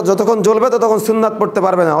বাতি যতক্ষণ জ্বলবে ততক্ষণ সুন্নাত পড়তে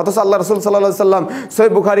পারবে না। অথচ আল্লাহ রাসূল সাল্লাল্লাহু আলাইহি সাল্লাম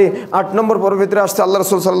সহিহ বুখারী 8 নম্বর পর্বের ভিতরে আসছে, আল্লাহ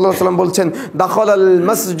রাসূল সাল্লাল্লাহু আলাইহি সাল্লাম বলছেন দাখালাল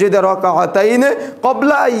মসজিদে রাকাআতাইন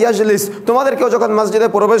ক্বাবলা ইয়াজলিস, তোমাদের কেউ যখন মসজিদে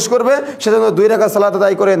প্রবেশ করবে সেজন্য 2 রাকাত সালাত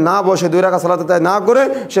আদায় করে না বসে, 2 রাকাত সালাত আদায় না করে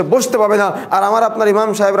সে বসতে পাবে না। আর আমার আপনার ইমাম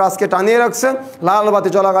সাহেবরা আজকে টানিয়ে রাখছে লাল বাতি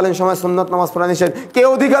চলাকালীন সময় সুন্নাত নামাজ পড়া নিষেধ। কে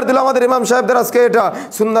অধিকার দিল আমাদের ইমাম সাহেবদের আজকে এটা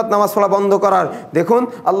সুন্নাত নামাজ পড়া বন্ধ করার? দেখুন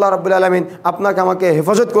আল্লাহ রাব্বুল আলামিন আপনাকে আমাকে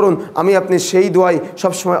হেফাজত করুন, আমি আপনি সেই দোয়াই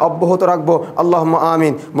সবসময় অব্যাহত রাখবো, আল্লাহুম্মা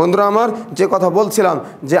আমিন। বন্ধুরা আমার, যে কথা বলছিলাম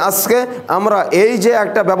যে আজকে আমরা এই যে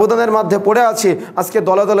একটা ব্যবধানের মধ্যে পড়ে আছি, আজকে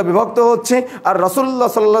দলে দলে বিভক্ত হচ্ছি আর রাসূলুল্লাহ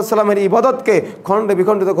সাল্লাল্লাহু আলাইহি সাল্লামের ইবাদতকে খণ্ডে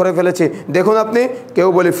বিখণ্ডিত করে ফেলেছি। দেখুন আপনি, কেউ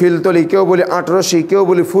বলে ফিলতলি, কেউ বলে আটরশি, কেউ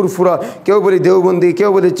বলে ফুরফুরা, কেউ বলে দেওবন্দি, কেউ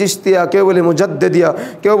বলে চিশতিয়া, কেউ বলে মুজাদ্দিদিয়া,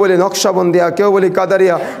 কেউ বলে নকশবন্দিয়া, কেউ বলে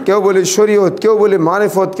কাদারিয়া, কেউ বলে শরীয়ত, কেউ বলে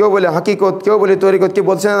মারিফত, কেউ বলে হাকিকত, কেউ বলে তরিকত। কি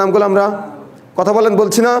বলছি না নামগুলো? আমরা কথা বলেন,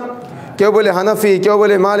 বলছি না? কেউ বলে হানাফি, কেউ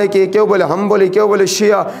বলে মালিকি, কেউ বলে হাম্বলি, কেউ বলে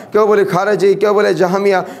শিয়া, কেউ বলে খারেজি, কেউ বলে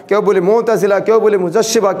জাহামিয়া, কেউ বলে মুতাজিলা, কেউ বলে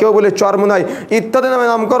মুজাশশিবা, কেউ বলে চরমুনাই ইত্যাদি নামে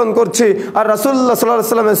নামকরণ করছি। আর রাসূলুল্লাহ সাল্লাল্লাহু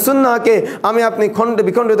আলাইহি সাল্লামের সুন্নাহকে আমি আপনি খণ্ডে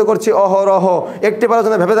বিখণ্ডিত করছি অহরহ। একটিবারের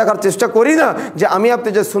জন্য ভেবে দেখার চেষ্টা করি না যে আমি আপনি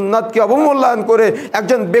যে সুন্নাতকে অবমূল্যায়ন করে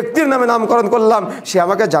একজন ব্যক্তির নামে নামকরণ করলাম, সে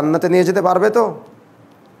আমাকে জান্নাতে নিয়ে যেতে পারবে? তো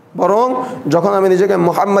বরং যখন আমি নিজেকে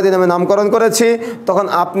মুহাম্মাদি নামে নামকরণ করেছি তখন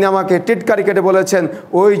আপনি আমাকে টিটকারি কেটে বলেছেন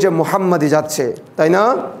ওই যে মুহাম্মাদি যাচ্ছে, তাই না?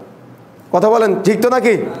 কথা বলেন, ঠিক তো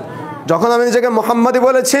নাকি? যখন আমি নিজেকে মুহাম্মাদি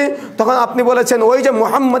বলেছি তখন আপনি বলেছেন ওই যে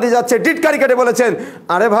মুহাম্মাদি যাচ্ছে, টিটকারি কেটে বলেছেন।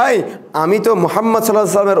 আরে ভাই, আমি তো মুহাম্মদ সাল্লাল্লাহু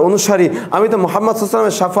আলাইহি সাল্লামের অনুসারী, আমি তো মুহাম্মদ সাল্লাল্লাহু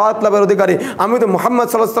আলাইহি সাল্লামের শাফাআত লাভের অধিকারী, আমি তো মুহাম্মদ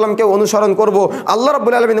সাল্লাল্লাহু আলাইহি সাল্লামকে অনুসরণ করব। আল্লাহ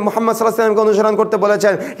রাব্বুল আলামিন মুহাম্মদ সাল্লাল্লাহু আলাইহি সাল্লামকে অনুসরণ করতে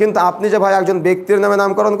বলেছেন, কিন্তু আপনি যে ভাই একজন ব্যক্তির নামে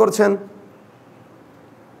নামকরণ করছেন।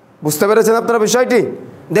 বুঝতে পেরেছেন আপনারা বিষয়টি?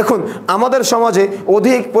 দেখুন আমাদের সমাজে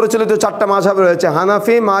অধিক পরিচালিত 4টা মাযহাব রয়েছে,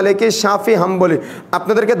 হানাফি, মালিকি, শাফি, হাম্বলি।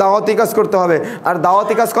 আপনাদেরকে দাওয়াতি কাজ করতে হবে, আর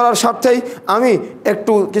দাওয়াতি কাজ করার স্বার্থেই আমি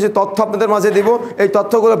একটু কিছু তথ্য আপনাদের মাঝে দিব। এই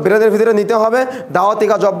তথ্যগুলো ব্রেনের ভিতরে নিতে হবে, দাওয়াতি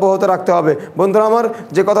কাজ অব্যাহত রাখতে হবে। বন্ধুরা আমার,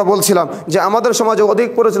 যে কথা বলছিলাম যে আমাদের সমাজে অধিক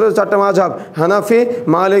পরিচালিত 4টা মাযহাব, হানাফি,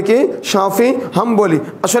 মালিকি, শাফি, হাম্বলি।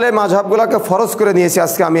 আসলে এই মাযহাবগুলোকে ফরজ করে নিয়েছি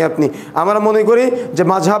আজকে আমি আপনি। আমরা মনে করি যে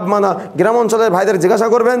মাযহাব মানা, গ্রাম অঞ্চলের ভাইদের জিজ্ঞাসা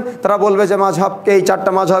করবেন, তারা বলবে যে মাযহাবকে এই 4টা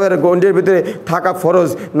মাযহাবের গণ্ডির ভিতরে থাকা ফরজ,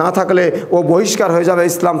 না থাকলে ও বহিষ্কার হয়ে যাবে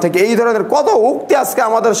ইসলাম থেকে। এই ধরনের কত উক্তি আজকে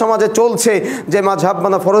আমাদের সমাজে চলছে যে মাযহাব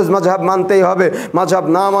মানা ফরজ, মাযহাব মানতেই হবে, মাযহাব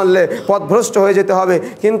না মানলে পথভ্রষ্ট হয়ে যেতে হবে।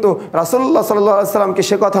 কিন্তু রাসূলুল্লাহ সাল্লাল্লাহু আলাইহি সাল্লাম কি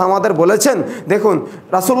সে কথা আমাদের বলেছেন? দেখুন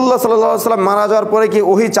রাসূলুল্লাহ সাল্লাল্লাহু আলাইহি সাল্লাম মারা যাওয়ার পরে কি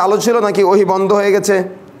ওহী চালু ছিল নাকি ওহী বন্ধ হয়ে গেছে?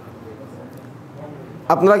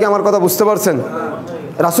 আপনারা কি আমার কথা বুঝতে পারছেন?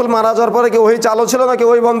 রাসূল মারা যাওয়ার পরে কি ওহী চালু ছিল নাকি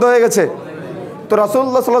ওহী বন্ধ হয়ে গেছে? তো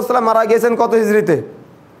রাসূলুল্লাহ সাল্লাল্লাহু আলাইহি সাল্লাম মারা গিয়েছেন কত হিজরিতে?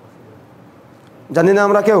 জানি না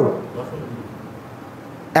আমরা কেউ।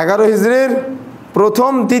 11 হিজরির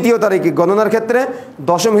প্রথম দ্বিতীয় তারিখে গণনার ক্ষেত্রে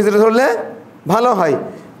 10ম হিজরি ধরলে ভালো হয়।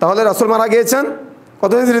 তাহলে রাসূল মারা গিয়েছেন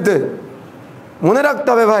কত হিজরিতে? মনে রাখতে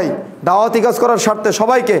হবে ভাই, দাওয়াতি কাজ করার স্বার্থে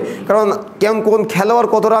সবাইকে। কারণ কোন খেলোয়াড়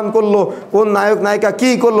কত রান করলো, কোন নায়ক নায়িকা কী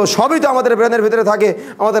করলো, সবই তো আমাদের ব্রেনের ভিতরে থাকে।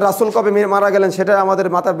 আমাদের রাসূল কবে মারা গেলেন সেটা আমাদের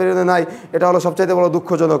মাথার ব্রেনে নাই। এটা হলো সবচাইতে বড়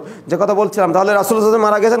দুঃখজনক। যে কথা বলছিলাম, তাহলে রাসূল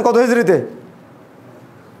মারা গেছেন কত হিজরিতে?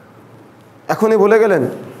 এখনই ভুলে গেলেন?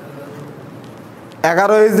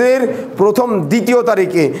 11 হিজরির প্রথম দ্বিতীয়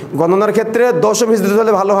তারিখে, গণনার ক্ষেত্রে 10ম হিজরি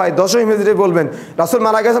হলে ভালো হয়, 10ম হিজরি বলবেন। রাসূল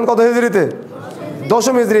মারা গেছেন কত হিজরিতে?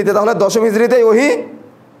 10ম হিজরিতে। তাহলে 10ম হিজরিতে ওহী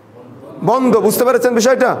বন্ধ। বুঝতে পেরেছেন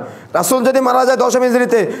বিষয়টা? রাসূল যদি মারা যায় 10ম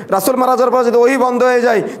হিজরিতে, রাসূল মারা যাওয়ার পর যদি ওহী বন্ধ হয়ে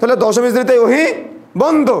যায়, তাহলে 10ম হিজরিতে ওহী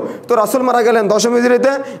বন্ধ। তো রাসূল মারা গেলেন 10ম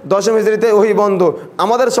হিজরিতে, 10ম হিজরিতে ওহী বন্ধ।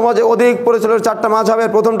 আমাদের সমাজে অধিক পরিচিত 4টা মাযহাবের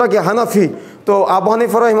প্রথমটা কি? হানাফি। তো আবু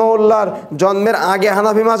হানিফা রাহিমাহুল্লাহর জন্মের আগে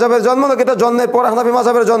হানাফি মাযহাবের জন্ম নাকি তার জন্মের পর হানাফি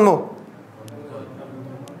মাযহাবের জন্ম?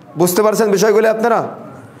 বুঝতে পারছেন বিষয়গুলি আপনারা?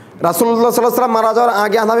 রাসূলুল্লাহ সাল্লাল্লাহু আলাইহি ওয়াসাল্লাম মারা যাওয়ার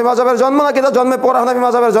আগে হানাফি মাযহাবের জন্ম নাকি তার জন্মের পর হানাফি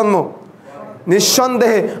মাযহাবের জন্ম?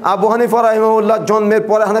 নিঃসন্দেহে আবু হানিফা রাহিমাহুল্লাহ জন্মের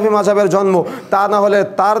পরে হানাফি মাযহাবের জন্ম। তা না হলে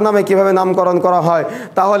তার নামে কিভাবে নামকরণ করা হয়?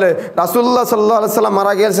 তাহলে রাসূলুল্লাহ সাল্লাল্লাহু আলাইহি ওয়াসাল্লাম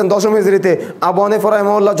মারা গিয়েছেন 10ম হিজরিতে, আবু হানিফা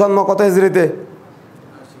রাহিমাহুল্লাহ জন্ম কত হিজরিতে?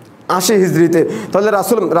 80 হিজরিতে। তাহলে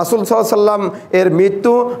রাসূল সাল্লাল্লাহু আলাইহি ওয়াসাল্লাম এর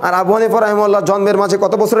মৃত্যু আর আবু হানিফা রাহিমাহুল্লাহ জন্মের মাঝে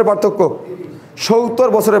কত বছরের পার্থক্য? 70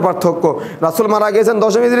 বছরের পার্থক্য। রাসূল মারা গিয়েছেন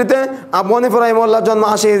 10ম হিজরিতে, আবু হানিফা রাহিমাহুল্লাহ জন্ম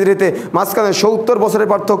 80 হিজরিতে, মাঝখানে 70 বছরের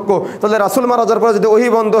পার্থক্য। তাহলে রাসূল মারা যাওয়ার পরে যদি ওহী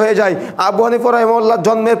বন্ধ হয়ে যায়, আবু হানিফা রাহিমাহুল্লাহ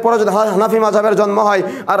জন্মের পরে যদি হানাফি মাযহাবের জন্ম হয়,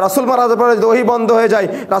 আর রাসূল মারা যাওয়ার পরে যদি ওহী বন্ধ হয়ে যায়,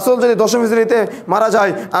 রাসূল যদি 10ম হিজরিতে মারা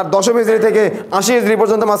যায় আর 10ম হিজরি থেকে 80 হিজরি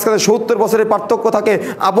পর্যন্ত মাঝখানে 70 বছরের পার্থক্য থাকে,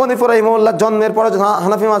 আবু হানিফা রাহিমাহুল্লাহ জন্মের পরে যদি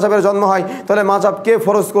হানাফি মাযহাবের জন্ম হয়, তাহলে মাযহাব কে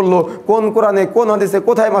ফরজ করলো? কোন কোরআনে কোন হাদিসে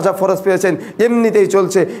কোথায় মাযহাব ফরজ পেয়েছেন? এমনিতেই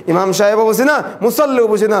চলছে। ইমাম সাহেবও বুঝি না, মুসাল্লিও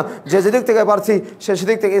বুঝি না, যে যেদিক থেকে পারছি সে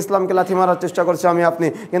সেদিক থেকে ইসলামকে লাথি মারার চেষ্টা করছে আমি আপনি,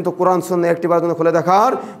 কিন্তু কোরআন সুন্নাহ একটিবার জন্য খুলে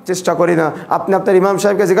দেখার চেষ্টা করি না। আপনি আপনার ইমাম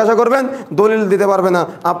সাহেবকে জিজ্ঞাসা করবেন, দলিল দিতে পারবে না।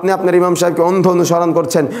 আপনি আপনার ইমাম সাহেবকে অন্ধ অনুসরণ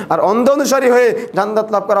করছেন, আর অন্ধ অনুসারী হয়ে জান্নাত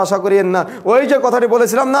লাভ করার আশা করিয়েন না। ওই যে কথাটি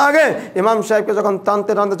বলেছিলাম না আগে, ইমাম সাহেবকে যখন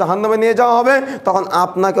টানতে টানতে জাহান্নামে নিয়ে যাওয়া হবে, তখন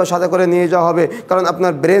আপনাকেও সাথে করে নিয়ে যাওয়া হবে। কারণ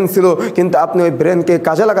আপনার ব্রেন ছিল, কিন্তু আপনি ওই ব্রেনকে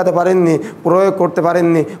কাজে লাগাতে পারেননি, প্রয়োগ করতে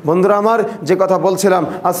পারেননি। বন্ধুরা আমার, যে কথা বলছিলাম,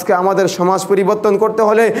 আজকে আমাদের সমাজ পরিবর্তন করতে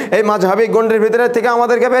হলে এই মাযহাবী গণ্ডির ভিতরে থেকে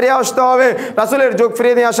আমাদেরকে বেরিয়ে আসতে হবে। রাসূলের যুগ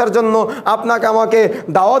ফিরিয়ে নিয়ে আসার জন্য আপনাকে আমাকে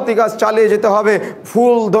দাওয়াতি কাজ চালিয়ে যেতে হবে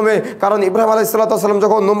ফুল দমে। কারণ ইব্রাহিম আলাইহিস সালাম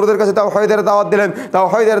যখন নমরুদের কাছে তাওহীদের দাওয়াত দিলেন,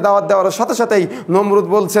 তাওহীদের দাওয়াত দেওয়ার সাথে সাথেই নমরুদ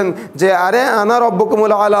বলছেন যে, আরে আনা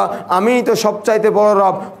রব্বুকুমুল আলা, আমি তো সবচাইতে বড়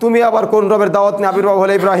রব, তুমি আবার কোন রবের দাওয়াত নিয়ে আবির্ভাব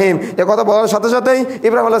হলে ইব্রাহিম? এ কথা বলার সাথে সাথেই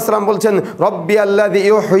ইব্রাহিম আলাইহিস সালাম বলছেন, রব্বি আল্লাযী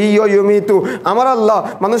ইউহয়ী ওয়া ইউমীতু, আমার আল্লাহ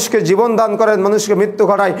মানুষকে জীবন দান করেন, মানুষকে মৃত্যু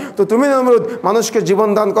ঘটায়। তো তুমি নমরুদ মানুষকে জীবন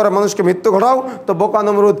দান করে, মানুষকে মৃত্যু ঘটাও। তো বোকা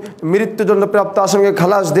নমরুদ মৃত্যুদণ্ড প্রাপ্ত আসামিকে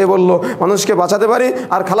খালাস দিয়ে বলল মানুষকে বাঁচাতে পারি,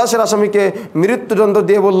 আর খালাসের আসামিকে মৃত্যুদণ্ড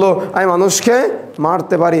দিয়ে বলল আমি মানুষকে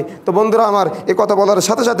মারতে পারি। তো বন্ধুরা আমার, এ কথা বলার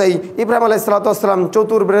সাথে সাথেই ইব্রাহিম আলাইহিস সালাম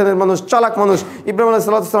চতুর ব্রেনের মানুষ, চালাক মানুষ, ইব্রাহিম আলাইহিস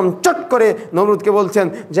সালাম চট করে নমরুদকে বলছেন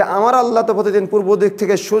যে, আমার আল্লাহ তো প্রতিদিন পূর্ব দিক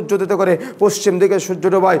থেকে সূর্য উদিত করে পশ্চিম দিকে সূর্য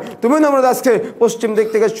ডোবায়, তুমি নমরুদ আজকে পশ্চিম দিক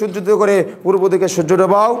থেকে সূর্য উদিত করে পূর্ব দিকে সূর্য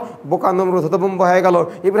ডোবাও। বোকা নমরুদ হতভম্ব হয়ে গেল,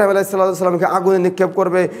 ইব্রাহিম আলাইহিস সালামকে আগুনে নিক্ষেপ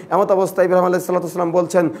করবে। এমত অবস্থায় ইব্রাহিম আলাইহিস সালাম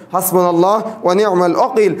বলছেন, হাসবুনাল্লাহ ওয়া নি'মাল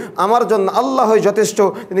ওয়াকিল, আমার জন্য আল্লাহই যথেষ্ট,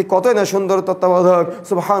 তিনি কতই না সুন্দর তত্ত্বাবধায়ক।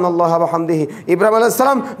 সুবহানাল্লাহ ওয়া বিহামদিহি। ইব্রাহিম আলাইহিস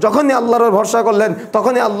সালাম যখনই আল্লাহর উপর ভরসা করলেন,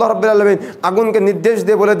 তখনই আল্লাহ রাব্বুল আলামিন আগুনকে নির্দেশ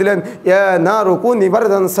দিয়ে বলে দিলেন, ইয়া নারু কুনি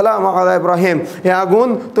বারদান সালামা আলা ইব্রাহিম, হে আগুন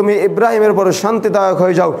তুমি ইব্রাহিমের উপর শান্তিদায়ক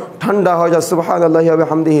হয়ে যাও, ঠান্ডা হয়ে যাও। সুবহানাল্লাহি ওয়া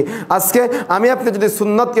বিহামদিহি। আজকে আমি আপনি যদি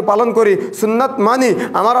সুন্নাতকে পালন করি, সুন্নাত মানি,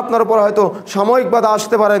 আমার আপনার উপর হয়তো সাময়িক বাধা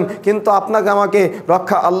আসতে পারেন, কিন্তু আপনাকে আমাকে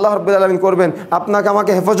রক্ষা আল্লাহ রাব্বুল আলামিন করবেন, আপনাকে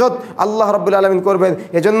আমাকে হেফাজত আল্লাহ রাব্বুল আলামিন করবেন।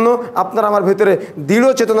 এজন্য আপনার আমার ভিতরে দৃঢ়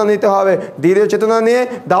চেতনা নিতে হবে, দৃঢ় চেতনা নিয়ে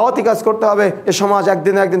দাওয়াতি কাজ করতে হবে। এ সমাজ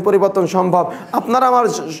একদিন না একদিন পরিবর্তন সম্ভব। আপনার আমার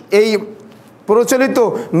এই প্রচলিত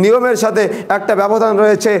নিয়মের সাথে একটা ব্যবধান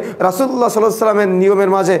রয়েছে রাসূলুল্লাহ সাল্লাল্লাহু আলাইহি ওয়াসাল্লামের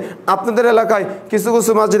নিয়মের মাঝে। আপনাদের এলাকায় কিছু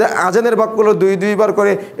কিছু মসজিদে আজানের বাক্যগুলো দুইবার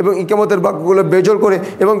করে এবং ইকামতের বাক্যগুলো বেজোর করে,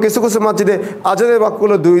 এবং কিছু কিছু মসজিদে আজানের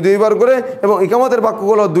বাক্যগুলো দুইবার করে এবং ইকামতের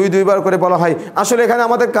বাক্যগুলো দুইবার করে বলা হয়। আসলে এখানে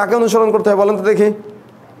আমাদের কাকে অনুসরণ করতে হবে বলেন তো দেখি?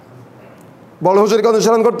 বড় হুজুরকে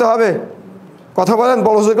অনুসরণ করতে হবে? কথা বলেন,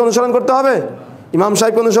 বড় হুজুরকে অনুসরণ করতে হবে? ইমাম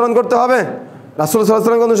সাহেবকে অনুসরণ করতে হবে? রাসূল সাল্লাল্লাহু আলাইহি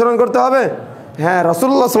ওয়াসাল্লামকে অনুসরণ করতে হবে? হ্যাঁ,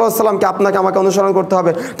 রাসূলুল্লাহ সাল্লাল্লাহু আলাইহি ওয়াসাল্লামকে আপনাকে আমাকে অনুসরণ করতে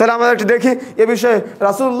হবে। তাহলে আমরা একটু দেখি এ বিষয়ে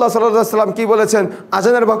রাসূলুল্লাহ সাল্লাল্লাহু আলাইহি ওয়াসাল্লাম কী বলেছেন।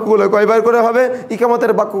 আজানের বাক্যগুলো কয়বার করে হবে,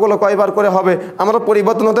 ইকামতের বাক্যগুলো কয়বার করে হবে? আমরা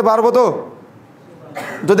পরিবর্তন হতে পারবো তো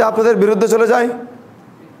যদি আপনাদের বিরুদ্ধে চলে যায়?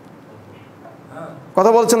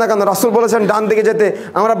 কথা বলছেন না কেন? রাসূল বলেছেন ডান দিকে যেতে,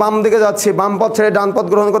 আমরা বাম দিকে যাচ্ছি, বাম পথ ছেড়ে ডান পথ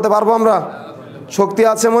গ্রহণ করতে পারবো? আমরা শক্তি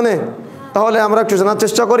আছে মনে? তাহলে আমরা একটু জানার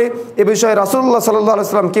চেষ্টা করি এ বিষয়ে রাসূলুল্লাহ সাল্লাল্লাহু আলাইহি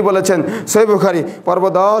ওয়াসাল্লাম কি বলেছেন। সহিহ বুখারী পর্ব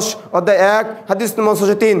 10 অধ্যায় 1 হাদিস নম্বর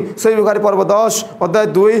 603, সহিহ বুখারী পর্ব 10 অধ্যায়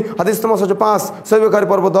 2 হাদিস নম্বর 605, সহিহ বুখারী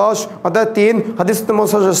পর্ব 10 অধ্যায় 3 হাদিস নম্বর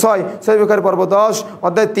 606, সহিহ বুখারী পর্ব 10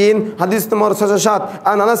 অধ্যায় 3 হাদিস নম্বর 607।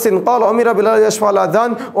 আন আনাসিন ক্বাল উমিরা বিল ইয়াশফাল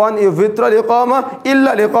আযান ওয়া আন ইউফিত্রাল ইকামা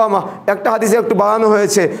ইল্লা লিকামা। একটা হাদিসে একটু বানানো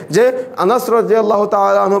হয়েছে যে আনাস রাদিয়াল্লাহু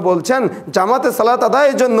তাআলা আনহু বলছেন জামাতে সালাত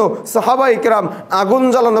আদায়ের জন্য সাহাবায়ে কিরাম আগুন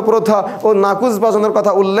জ্বালানো প্রথা ও নাকুজ বাজানোর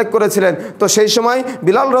কথা উল্লেখ করেছিলেন। তো সেই সময়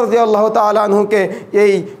বিলাল রাদিয়াল্লাহু তাআলা আনহুকে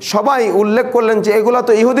এই সবাই উল্লেখ করলেন যে এগুলা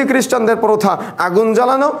তো ইহুদি খ্রিস্টানদের প্রথা, আগুন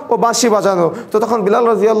জ্বালানো ও বাঁশি বাজানো। তো তখন বিলাল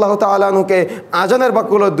রাদিয়াল্লাহু তাআলা আনহুকে আজানের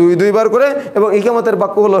বাক্যগুলো দুইবার করে এবং ইকামতের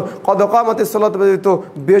বাক্যগুলো কদ কামাতিস সালাত ব্যতীত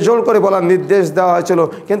বেজোড় করে বলার নির্দেশ দেওয়া হয়েছিল।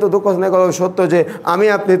 কিন্তু দুঃখজনক সত্য যে আমি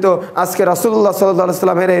আপনি তো আজকে রাসূলুল্লাহ সাল্লাল্লাহু আলাইহি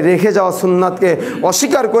ওয়াসাল্লামের রেখে যাওয়া সুন্নাতকে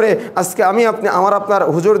অস্বীকার করে আজকে আমি আপনি আপনার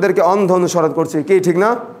হুজুরদেরকে অন্ধ অনুসরণ করছি। কি ঠিক না?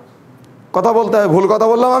 কথা বলতে হয়, ভুল কথা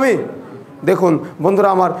বললাম আমি? দেখুন বন্ধুরা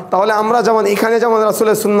আমার, তাহলে আমরা যেমন এখানে যেমন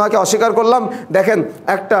রাসূলের সুন্নাহকে অস্বীকার করলাম, দেখেন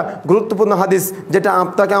একটা গুরুত্বপূর্ণ হাদিস যেটা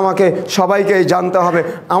আপনাকে আমাকে সবাইকেই জানতে হবে।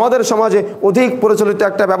 আমাদের সমাজে অধিক প্রচলিত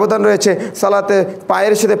একটা ব্যবধান রয়েছে সালাতে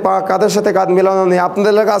পায়ের সাথে পা, কাঁধের সাথে কাঁধ মেলানো নেই।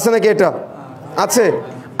 আপনাদের এলাকা আছে নাকি এটা? আছে।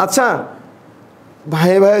 আচ্ছা,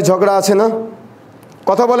 ভাইয়ে ভাইয়ে ঝগড়া আছে না?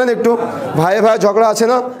 কথা বলেন একটু। ভাইয়ে ভাইয়ে ঝগড়া আছে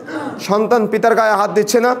না? সন্তান পিতার গায়ে হাত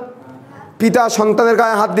দিচ্ছে না? পিতা সন্তানের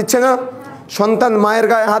গায়ে হাত দিচ্ছে না? সন্তান মায়ের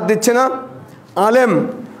গায়ে হাত দিচ্ছে না? আলেম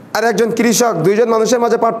আর একজন কৃষক, দুইজন মানুষের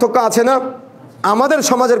মাঝে পার্থক্য আছে না? আমাদের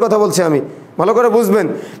সমাজের কথা বলছি আমি, ভালো করে বুঝবেন।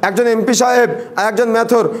 একজন এমপি সাহেব আর একজন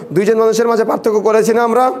মেথর, দুইজন মানুষের মাঝে পার্থক্য করেছি না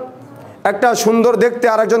আমরা? একটা সুন্দর দেখতে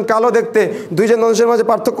আর একজন কালো দেখতে, দুইজন মানুষের মাঝে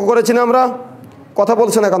পার্থক্য করেছি না আমরা? কথা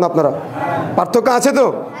বলছেন এখন আপনারা? পার্থক্য আছে তো?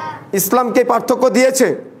 ইসলামকে পার্থক্য দিয়েছে?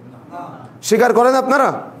 স্বীকার করেন আপনারা?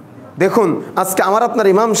 দেখুন আজকে আমার আপনার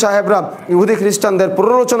ইমাম সাহেবরা ইহুদি খ্রিস্টানদের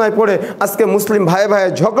প্ররোচনায় পড়ে আজকে মুসলিম ভাইয়ে ভাইয়ে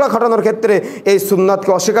ঝগড়া ঘটানোর ক্ষেত্রে এই সুন্নাতকে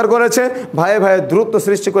অস্বীকার করেছে, ভাইয়ে ভাইয়ে দূরত্ব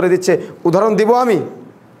সৃষ্টি করে দিচ্ছে। উদাহরণ দিব আমি,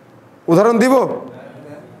 উদাহরণ দিব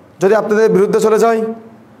যদি আপনাদের বিরুদ্ধে চলে যায়।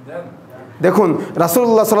 দেখুন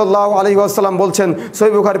রাসূলুল্লাহ সাল্লাল্লাহু আলাইহি ওয়াসাল্লাম বলছেন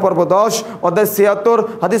সহিহ বুখারী পর্ব 10 অধ্যায় 76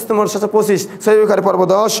 হাদিস নম্বর 725, সহিহ বুখারী পর্ব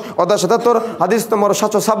 10 অধ্যায় 77 হাদিস নম্বর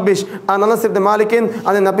 726। আন আনাস ইবনে মালিক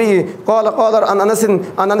আন নবী قال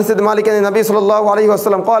عن انس بن مالك عن النبي صلى الله عليه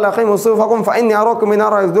وسلم قال اقيموا صفوفكم فاني اراكم من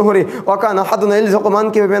وراء الظهر وكان احدنا يلزق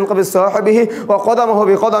منكبه بمنكب صاحبه وقدمه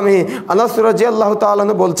بقدمه। আনাস রাদিয়াল্লাহু তাআলা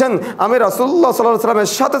বলছেন আমি রাসূলুল্লাহ সাল্লাল্লাহু আলাইহি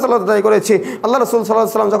ওয়াসাল্লামের সাথে সালাত আদায় করেছি। আল্লাহ রাসূল সাল্লাল্লাহু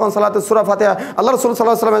আলাইহি ওয়াসাল্লাম যখন সালাতে সূরা ফাতিহা, আল্লাহ রাসূল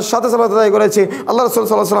সাল্লাল্লাহু আলাইহি ওয়াসাল্লামের সাথে সালাত আদায় করেছি। আল্লাহ রাসূল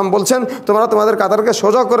সাল্লাল্লাহু আলাইহি ওয়াসাল্লাম বলছেন তোমরা তোমাদের কাতারকে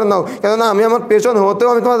সোজা করে নাও, কেননা আমি আমার পেছন হতেও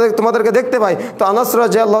আমি তোমাদেরকে দেখতে পাই। তো আনাস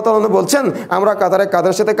রাদিয়াল্লাহু তাআলা বলছেন আমরা কাতারে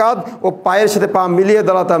কাঁধের সাথে কাঁধ ও পায়ের সাথে পা মিলিয়ে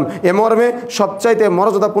দাঁড়াতাম। এ মর্মে সবচাইতে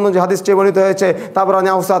মর্যাদাপূর্ণ যে হাদিসটি বর্ণিত হয়েছে তাবরানী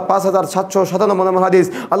আওসাত 5797 নম্বর হাদিস।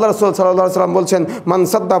 আল্লাহ রাসূল সাল্লাল্লাহু আলাইহি ওয়াসাল্লাম বলছেন মান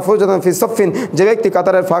সাদ্দা ফুরজাতান ফি সাফফিন, যে ব্যক্তি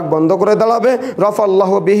কাতারের ফাঁক বন্ধ করে দাঁড়াবে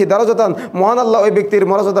রাফাল্লাহু বিহি দারাজাতান, মহান আল্লাহ ওই ব্যক্তির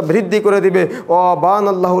মর্যাদা বৃদ্ধি করে দিবে। ও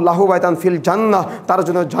বানাল্লাহু লাহু বাইতান ফিল জান্নাহ, তার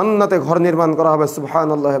জন্য জান্নাতে ঘর নির্মাণ করা হবে।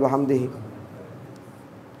 সুবহানাল্লাহি ওয়া বিহামদিহি।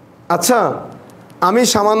 আচ্ছা, আমি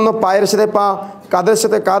সামান্য পায়ের সাথে পা, কাঁধের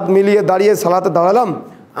সাথে কাঁধ মিলিয়ে দাঁড়িয়ে সালাতে দাঁড়ালাম,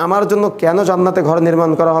 আমার জন্য কেন জান্নাতে ঘর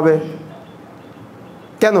নির্মাণ করা হবে?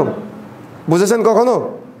 কেন বুঝেছেন কখনো?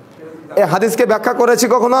 এই হাদিসকে ব্যাখ্যা করেছি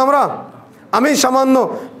কখনো আমরা? আমি সামান্য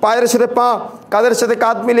পায়ের সাথে পা, কাঁধের সাথে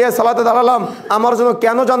কাঁধ মিলিয়ে সালাতে দাঁড়ালাম, আমার জন্য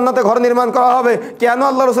কেন জান্নাতে ঘর নির্মাণ করা হবে? কেন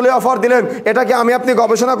আল্লাহ রাসূল অফার দিলেন? এটা কি আমি আপনি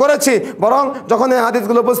গবেষণা করেছি? বরং যখন এই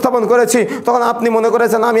হাদিসগুলো উপস্থাপন করেছি তখন আপনি মনে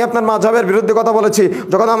করেছেন আমি আপনার মাযহাবের বিরুদ্ধে কথা বলেছি।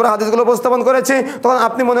 যখন আমরা হাদিসগুলো উপস্থাপন করেছি তখন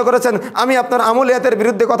আপনি মনে করেছেন আমি আপনার আমলিয়াতের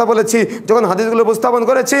বিরুদ্ধে কথা বলেছি। যখন হাদিসগুলো উপস্থাপন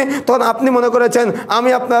করেছি তখন আপনি মনে করেছেন আমি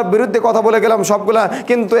আপনার বিরুদ্ধে কথা বলে গেলাম সবগুলা।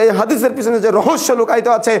 কিন্তু এই হাদিসের পিছনে যে রহস্য লুকায়িত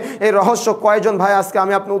আছে, এই রহস্য কয়জন ভাই আজকে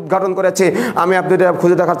আমি আপনি উদ্ঘাটন করেছি? আমি আপনি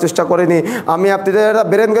খুঁজে দেখার চেষ্টা করিনি, আমি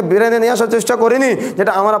আপনাদের ব্রেনে নিয়ে আসার চেষ্টা করিনি,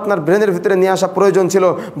 যেটা আমার আপনার ব্রেনের ভিতরে নিয়ে আসা প্রয়োজন ছিল।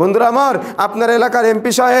 বন্ধুরা আমার, আপনার এলাকার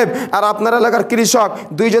এমপি সাহেব আর আপনার এলাকার কৃষক,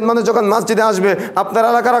 দুইজন মানুষ যখন মসজিদে আসবে, আপনার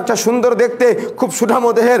এলাকার একটা সুন্দর দেখতে খুব সুঠামো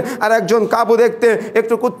দেহের আর একজন কাবু দেখতে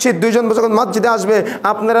একটু কুচ্ছিত দুইজন যখন মসজিদে আসবে,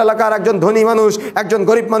 আপনার এলাকার একজন ধনী মানুষ একজন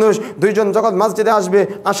গরিব মানুষ, দুইজন যখন মসজিদে আসবে,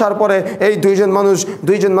 আসার পরে এই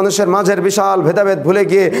দুইজন মানুষের মাঝের বিশাল ভেদাভেদ ভুলে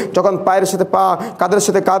গিয়ে যখন পায়ের সাথে পা, কাঁধের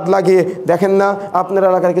সাথে কাঁধ লাগিয়ে দেখেন না আপনার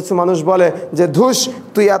এলাকার এলাকার কিছু মানুষ বলে যে ধুস,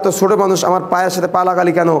 তুই এত ছোটো মানুষ, আমার পায়ের সাথে পা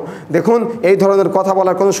লাগালি কেন? দেখুন, এই ধরনের কথা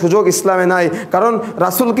বলার কোনো সুযোগ ইসলামে নাই। কারণ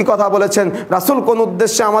রাসূল কি কথা বলেছেন, রাসূল কোন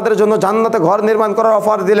উদ্দেশ্যে আমাদের জন্য জান্নাতে ঘর নির্মাণ করার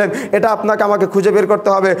অফার দিলেন, এটা আপনাকে আমাকে খুঁজে বের করতে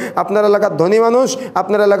হবে। আপনার এলাকার ধনী মানুষ,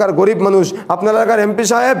 আপনার এলাকার গরিব মানুষ, আপনার এলাকার এমপি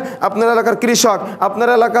সাহেব, আপনার এলাকার কৃষক, আপনার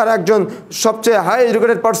এলাকার একজন সবচেয়ে হাই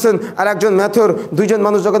এডুকেটেড পার্সন আর একজন ম্যাথর, দুইজন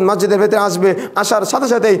মানুষ যখন মসজিদের ভেতরে আসবে, আসার সাথে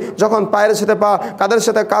সাথেই যখন পায়ের সাথে পা, কাদের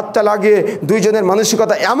সাথে কাঁধটা লাগিয়ে দুইজনের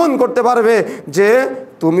মানসিকতা এমন করতে পারবে যে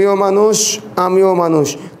তুমিও মানুষ, আমিও মানুষ।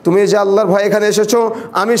 তুমি যে আল্লাহর ভয়ে এখানে এসেছো,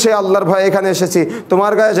 আমি সেই আল্লাহর ভয়ে এখানে এসেছি।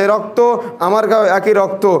 তোমার গায়ে যে রক্ত, আমার গায়ে একই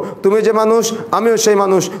রক্ত। তুমি যে মানুষ, আমিও সেই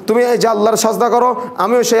মানুষ। তুমি এই যে আল্লাহর সাজদা করো,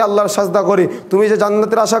 আমিও সেই আল্লাহর সাজদা করি। তুমি যে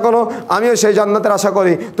জান্নাতের আশা করো, আমিও সেই জান্নাতের আশা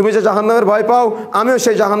করি। তুমি যে জাহান্নামের ভয় পাও, আমিও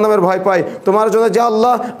সেই জাহান্নামের ভয় পাই। তোমার জন্য যে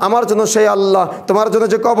আল্লাহ, আমার জন্য সেই আল্লাহ। তোমার জন্য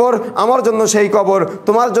যে কবর, আমার জন্য সেই কবর।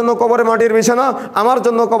 তোমার জন্য কবরে মাটির বিছানা, আমার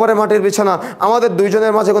জন্য কবরে মাটির বিছানা। আমাদের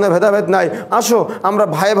দুইজনের মাঝে কোনো ভেদাভেদ নাই। আসো আমরা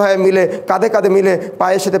ভাই ভাই মিলে, কাঁধে কাঁধে মিলে,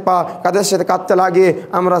 পায়ের সাথে পা, কাঁধের সাথে কাঁধটা লাগিয়ে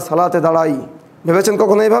আমরা সালাতে দাঁড়াই। ভেবেছেন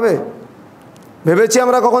কখনো এইভাবে? ভেবেছি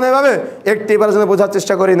আমরা কখনো এভাবে? একটি এবার জন্য বোঝার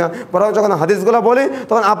চেষ্টা করি না। বরং যখন হাদিসগুলো বলি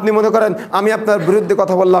তখন আপনি মনে করেন আমি আপনার বিরুদ্ধে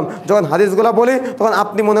কথা বললাম। যখন হাদিসগুলো বলি তখন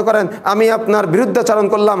আপনি মনে করেন আমি আপনার বিরুদ্ধাচারণ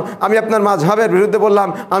করলাম, আমি আপনার মাযহাবের বিরুদ্ধে বললাম,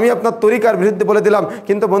 আমি আপনার তরিকার বিরুদ্ধে বলে দিলাম।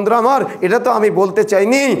 কিন্তু বন্ধুরা আমার, এটা তো আমি বলতে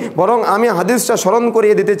চাইনি, বরং আমি হাদিসটা স্মরণ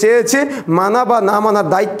করিয়ে দিতে চেয়েছি। মানা বা না মানার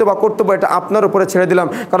দায়িত্ব বা কর্তব্য এটা আপনার উপরে ছেড়ে দিলাম।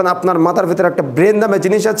 কারণ আপনার মাথার ভিতরে একটা ব্রেন নামে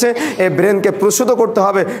জিনিস আছে। এই ব্রেনকে প্রস্তুত করতে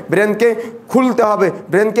হবে, ব্রেনকে খুলতে হবে,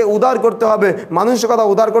 ব্রেনকে উদার করতে হবে, মানসিকতা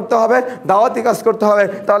উদার করতে হবে, দাওয়াতি কাজ করতে হবে।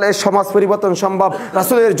 তাহলে এই সমাজ পরিবর্তন সম্ভব,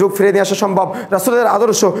 রাসূলের যুগ ফিরে নিয়ে আসা সম্ভব। রাসূলের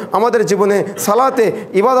আদর্শ আমাদের জীবনে, সালাতে,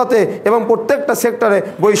 ইবাদতে এবং প্রত্যেকটা সেক্টরে,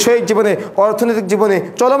 বৈষয়িক জীবনে, অর্থনৈতিক জীবনে,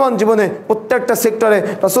 চলমান জীবনে, প্রত্যেকটা সেক্টরে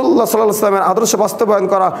রাসূলুল্লাহ সাল্লাল্লাহু আলাইহি ওয়াসাল্লামের আদর্শ বাস্তবায়ন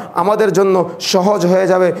করা আমাদের জন্য সহজ হয়ে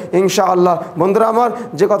যাবে ইনশাআল্লাহ। বন্ধুরা আমার,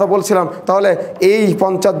 যে কথা বলছিলাম, তাহলে এই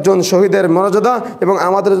 50 জন শহীদের মর্যাদা এবং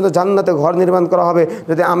আমাদের জন্য জান্নাতে ঘর নির্মাণ করা হবে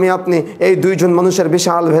যদি আমি আপনি এই দুইজন মানুষের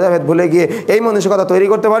বিশাল ভেদাভেদ ভুলে গিয়ে এই মানসিকতা তৈরি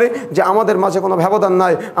করতে পারি যে আমাদের মাঝে কোনো ব্যবধান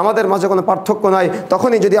নাই, আমাদের মাঝে কোনো পার্থক্য নাই।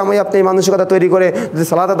 তখনই যদি আমি আপনি এই মানসিকতা তৈরি করে যদি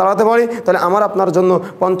সালাতে দাঁড়াতে পারি, তাহলে আমার আপনার জন্য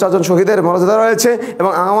 50 জন শহীদের মর্যাদা রয়েছে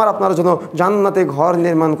এবং আমার আপনার জন্য জান্নাতে ঘর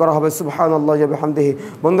নির্মাণ করা হবে। সুবহানাল্লাহি ওয়া বিহামদিহি।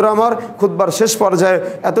 বন্ধুরা আমার, খুতবার শেষ পর্যায়ে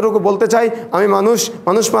এতটুকু বলতে চাই, আমি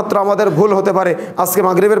মানুষ মাত্র, আমাদের ভুল হতে পারে। আজকে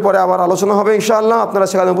মাগরিবের পরে আবার আলোচনা হবে ইনশাআল্লাহ, আপনারা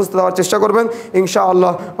সেখানে উপস্থিত হওয়ার চেষ্টা করবেন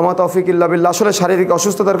ইনশাআল্লাহ। আমার তৌফিক ইল্লা বিল্লাহ। আসলে শারীরিক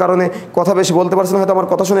অসুস্থতার কারণে কথা বেশি বলতে পারছেন, হয়তো আমার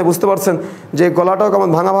কথা শুনে বুঝতে পারছেন যে গলাটাও কেমন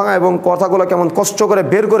ভাঙা ভাঙা এবং কথাগুলো কেমন কষ্ট করে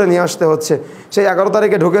বের করে নিয়ে আসতে হচ্ছে। সেই 11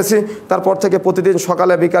 তারিখে ঢুকেছি, তারপর থেকে প্রতিদিন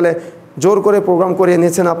সকালে বিকালে জোর করে প্রোগ্রাম করিয়ে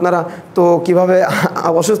নিয়েছেন আপনারা, তো কিভাবে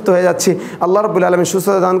অসুস্থ হয়ে যাচ্ছি। আল্লাহ রাব্বুল আলামিন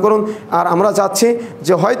সুস্থতা দান করুন। আর আমরা চাচ্ছি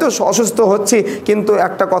যে হয়তো অসুস্থ হচ্ছি, কিন্তু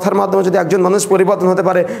একটা কথার মাধ্যমে যদি একজন মানুষ পরিবর্তন হতে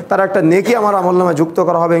পারে, তার একটা নেকি আমার আমলনামায় যুক্ত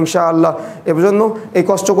করা হবে ইনশাআল্লাহ। এর জন্য এই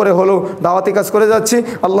কষ্ট করে হলেও দাওয়াতি কাজ করে যাচ্ছি।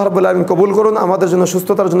 আল্লাহ রাব্বুল আলামিন কবুল করুন। আমাদের জন্য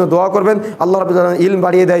সুস্থতার জন্য দোয়া করবেন, আল্লাহ রাব্বুল আলামিন ইলম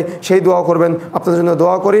বাড়িয়ে দেয় সেই দোয়া করবেন। আপনাদের জন্য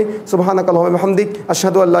দোয়া করি। সুবহানাকাল্লাহু ওয়া বিহামদিক,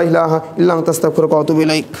 আশহাদু আল্লা ইলাহা ইল্লা আনতা আস্তাগফিরুকা ওয়া আতুবু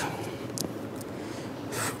ইলাইক।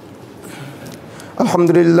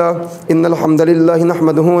 الحمد لله إن الحمد لله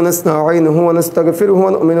نحمده ونستعينه ونستغفره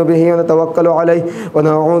ونؤمن به ونتوكل عليه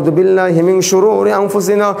ونعوذ بالله من شرور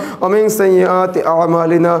أنفسنا ومن سيئات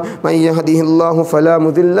أعمالنا من يهده الله فلا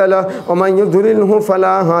مضل له ومن يضلله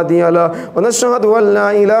فلا هادي له ونشهد أن لا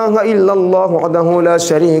إله إلا الله وحده لا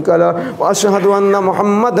شريك له وأشهد أن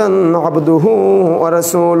محمدا عبده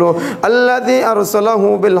ورسوله الذي أرسله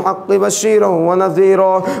بالحق بشيرا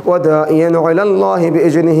ونذيرا وداعيا إلى الله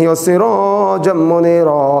بإذنه وسراجا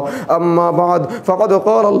منيرا. أما بعد فقد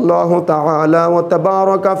قال الله تعالى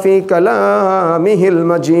وتبارك في كلامه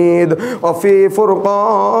المجيد وفي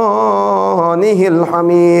فرقانه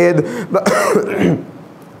الحميد.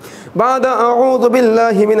 بعد أعوذ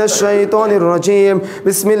بالله من الشيطان الرجيم.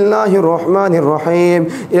 بسم الله الرحمن الرحيم.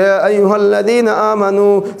 يا أيها الذين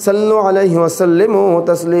آمنوا صلوا عليه وسلموا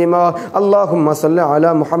تسليما. اللهم صل على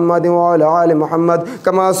محمد وعلى آل محمد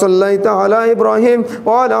كما صليت على إبراهيم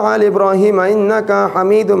وعلى آل إبراهيم إنك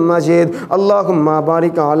حميد مجيد. اللهم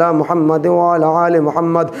بارك على محمد وعلى آل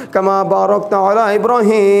محمد كما باركت على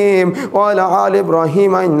إبراهيم وعلى آل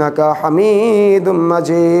إبراهيم إنك حميد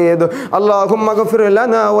مجيد. اللهم اغفر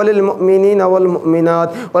لنا ولل المؤمنين والمؤمنات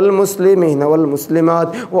والمسلمين والمسلمات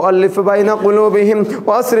وألف بين قلوبهم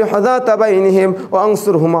وأصلح ذات بينهم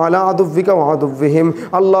وأنصرهم على عدوك وعدوهم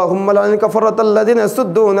اللهم لعن كفرة الذين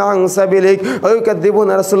يصدون عن سبيلك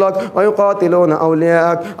ويكذبون رسلك ويقاتلون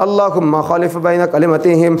أولياءك اللهم خالف بين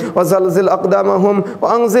كلمتهم وزلزل أقدامهم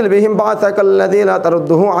وأنزل بهم بعثك الذي لا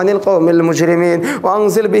ترده عن القوم المجرمين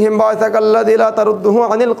وأنزل بهم بعثك الذي لا ترده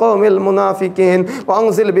عن القوم المنافقين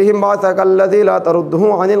وأنزل بهم بعثك الذي لا ترده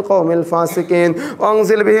عن القوم الفاسقين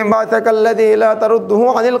وأنزل بهم بعثك الذي لا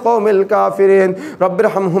ترده عن القوم الكافرين رب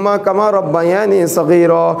ارحمهما كما ربياني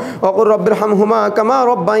صغيرا وقل رب ارحمهما كما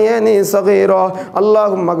ربياني صغيرا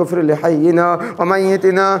اللهم اغفر لحينا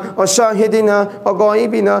وميتنا وشاهدنا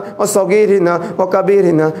وغائبنا وصغيرنا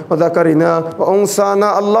وكبيرنا وذكرنا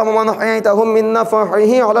وأنثانا اللهم من أحييته منا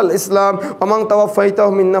فأحيه على الإسلام ومن توفيته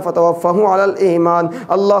منا فتوفه على الإيمان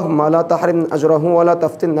اللهم لا تحرم أجره ولا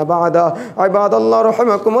تفتنا بعده عباد الله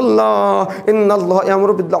رحمكم الله إن الله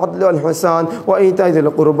يأمر بالعدل والإحسان وإيتاء ذي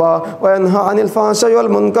القربى وينهى عن الفحشاء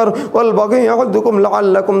والمنكر والبغي يعظكم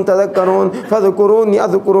لعلكم تذكرون فاذكروني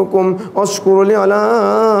أذكركم واشكروا لي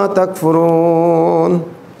ولا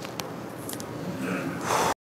تكفرون.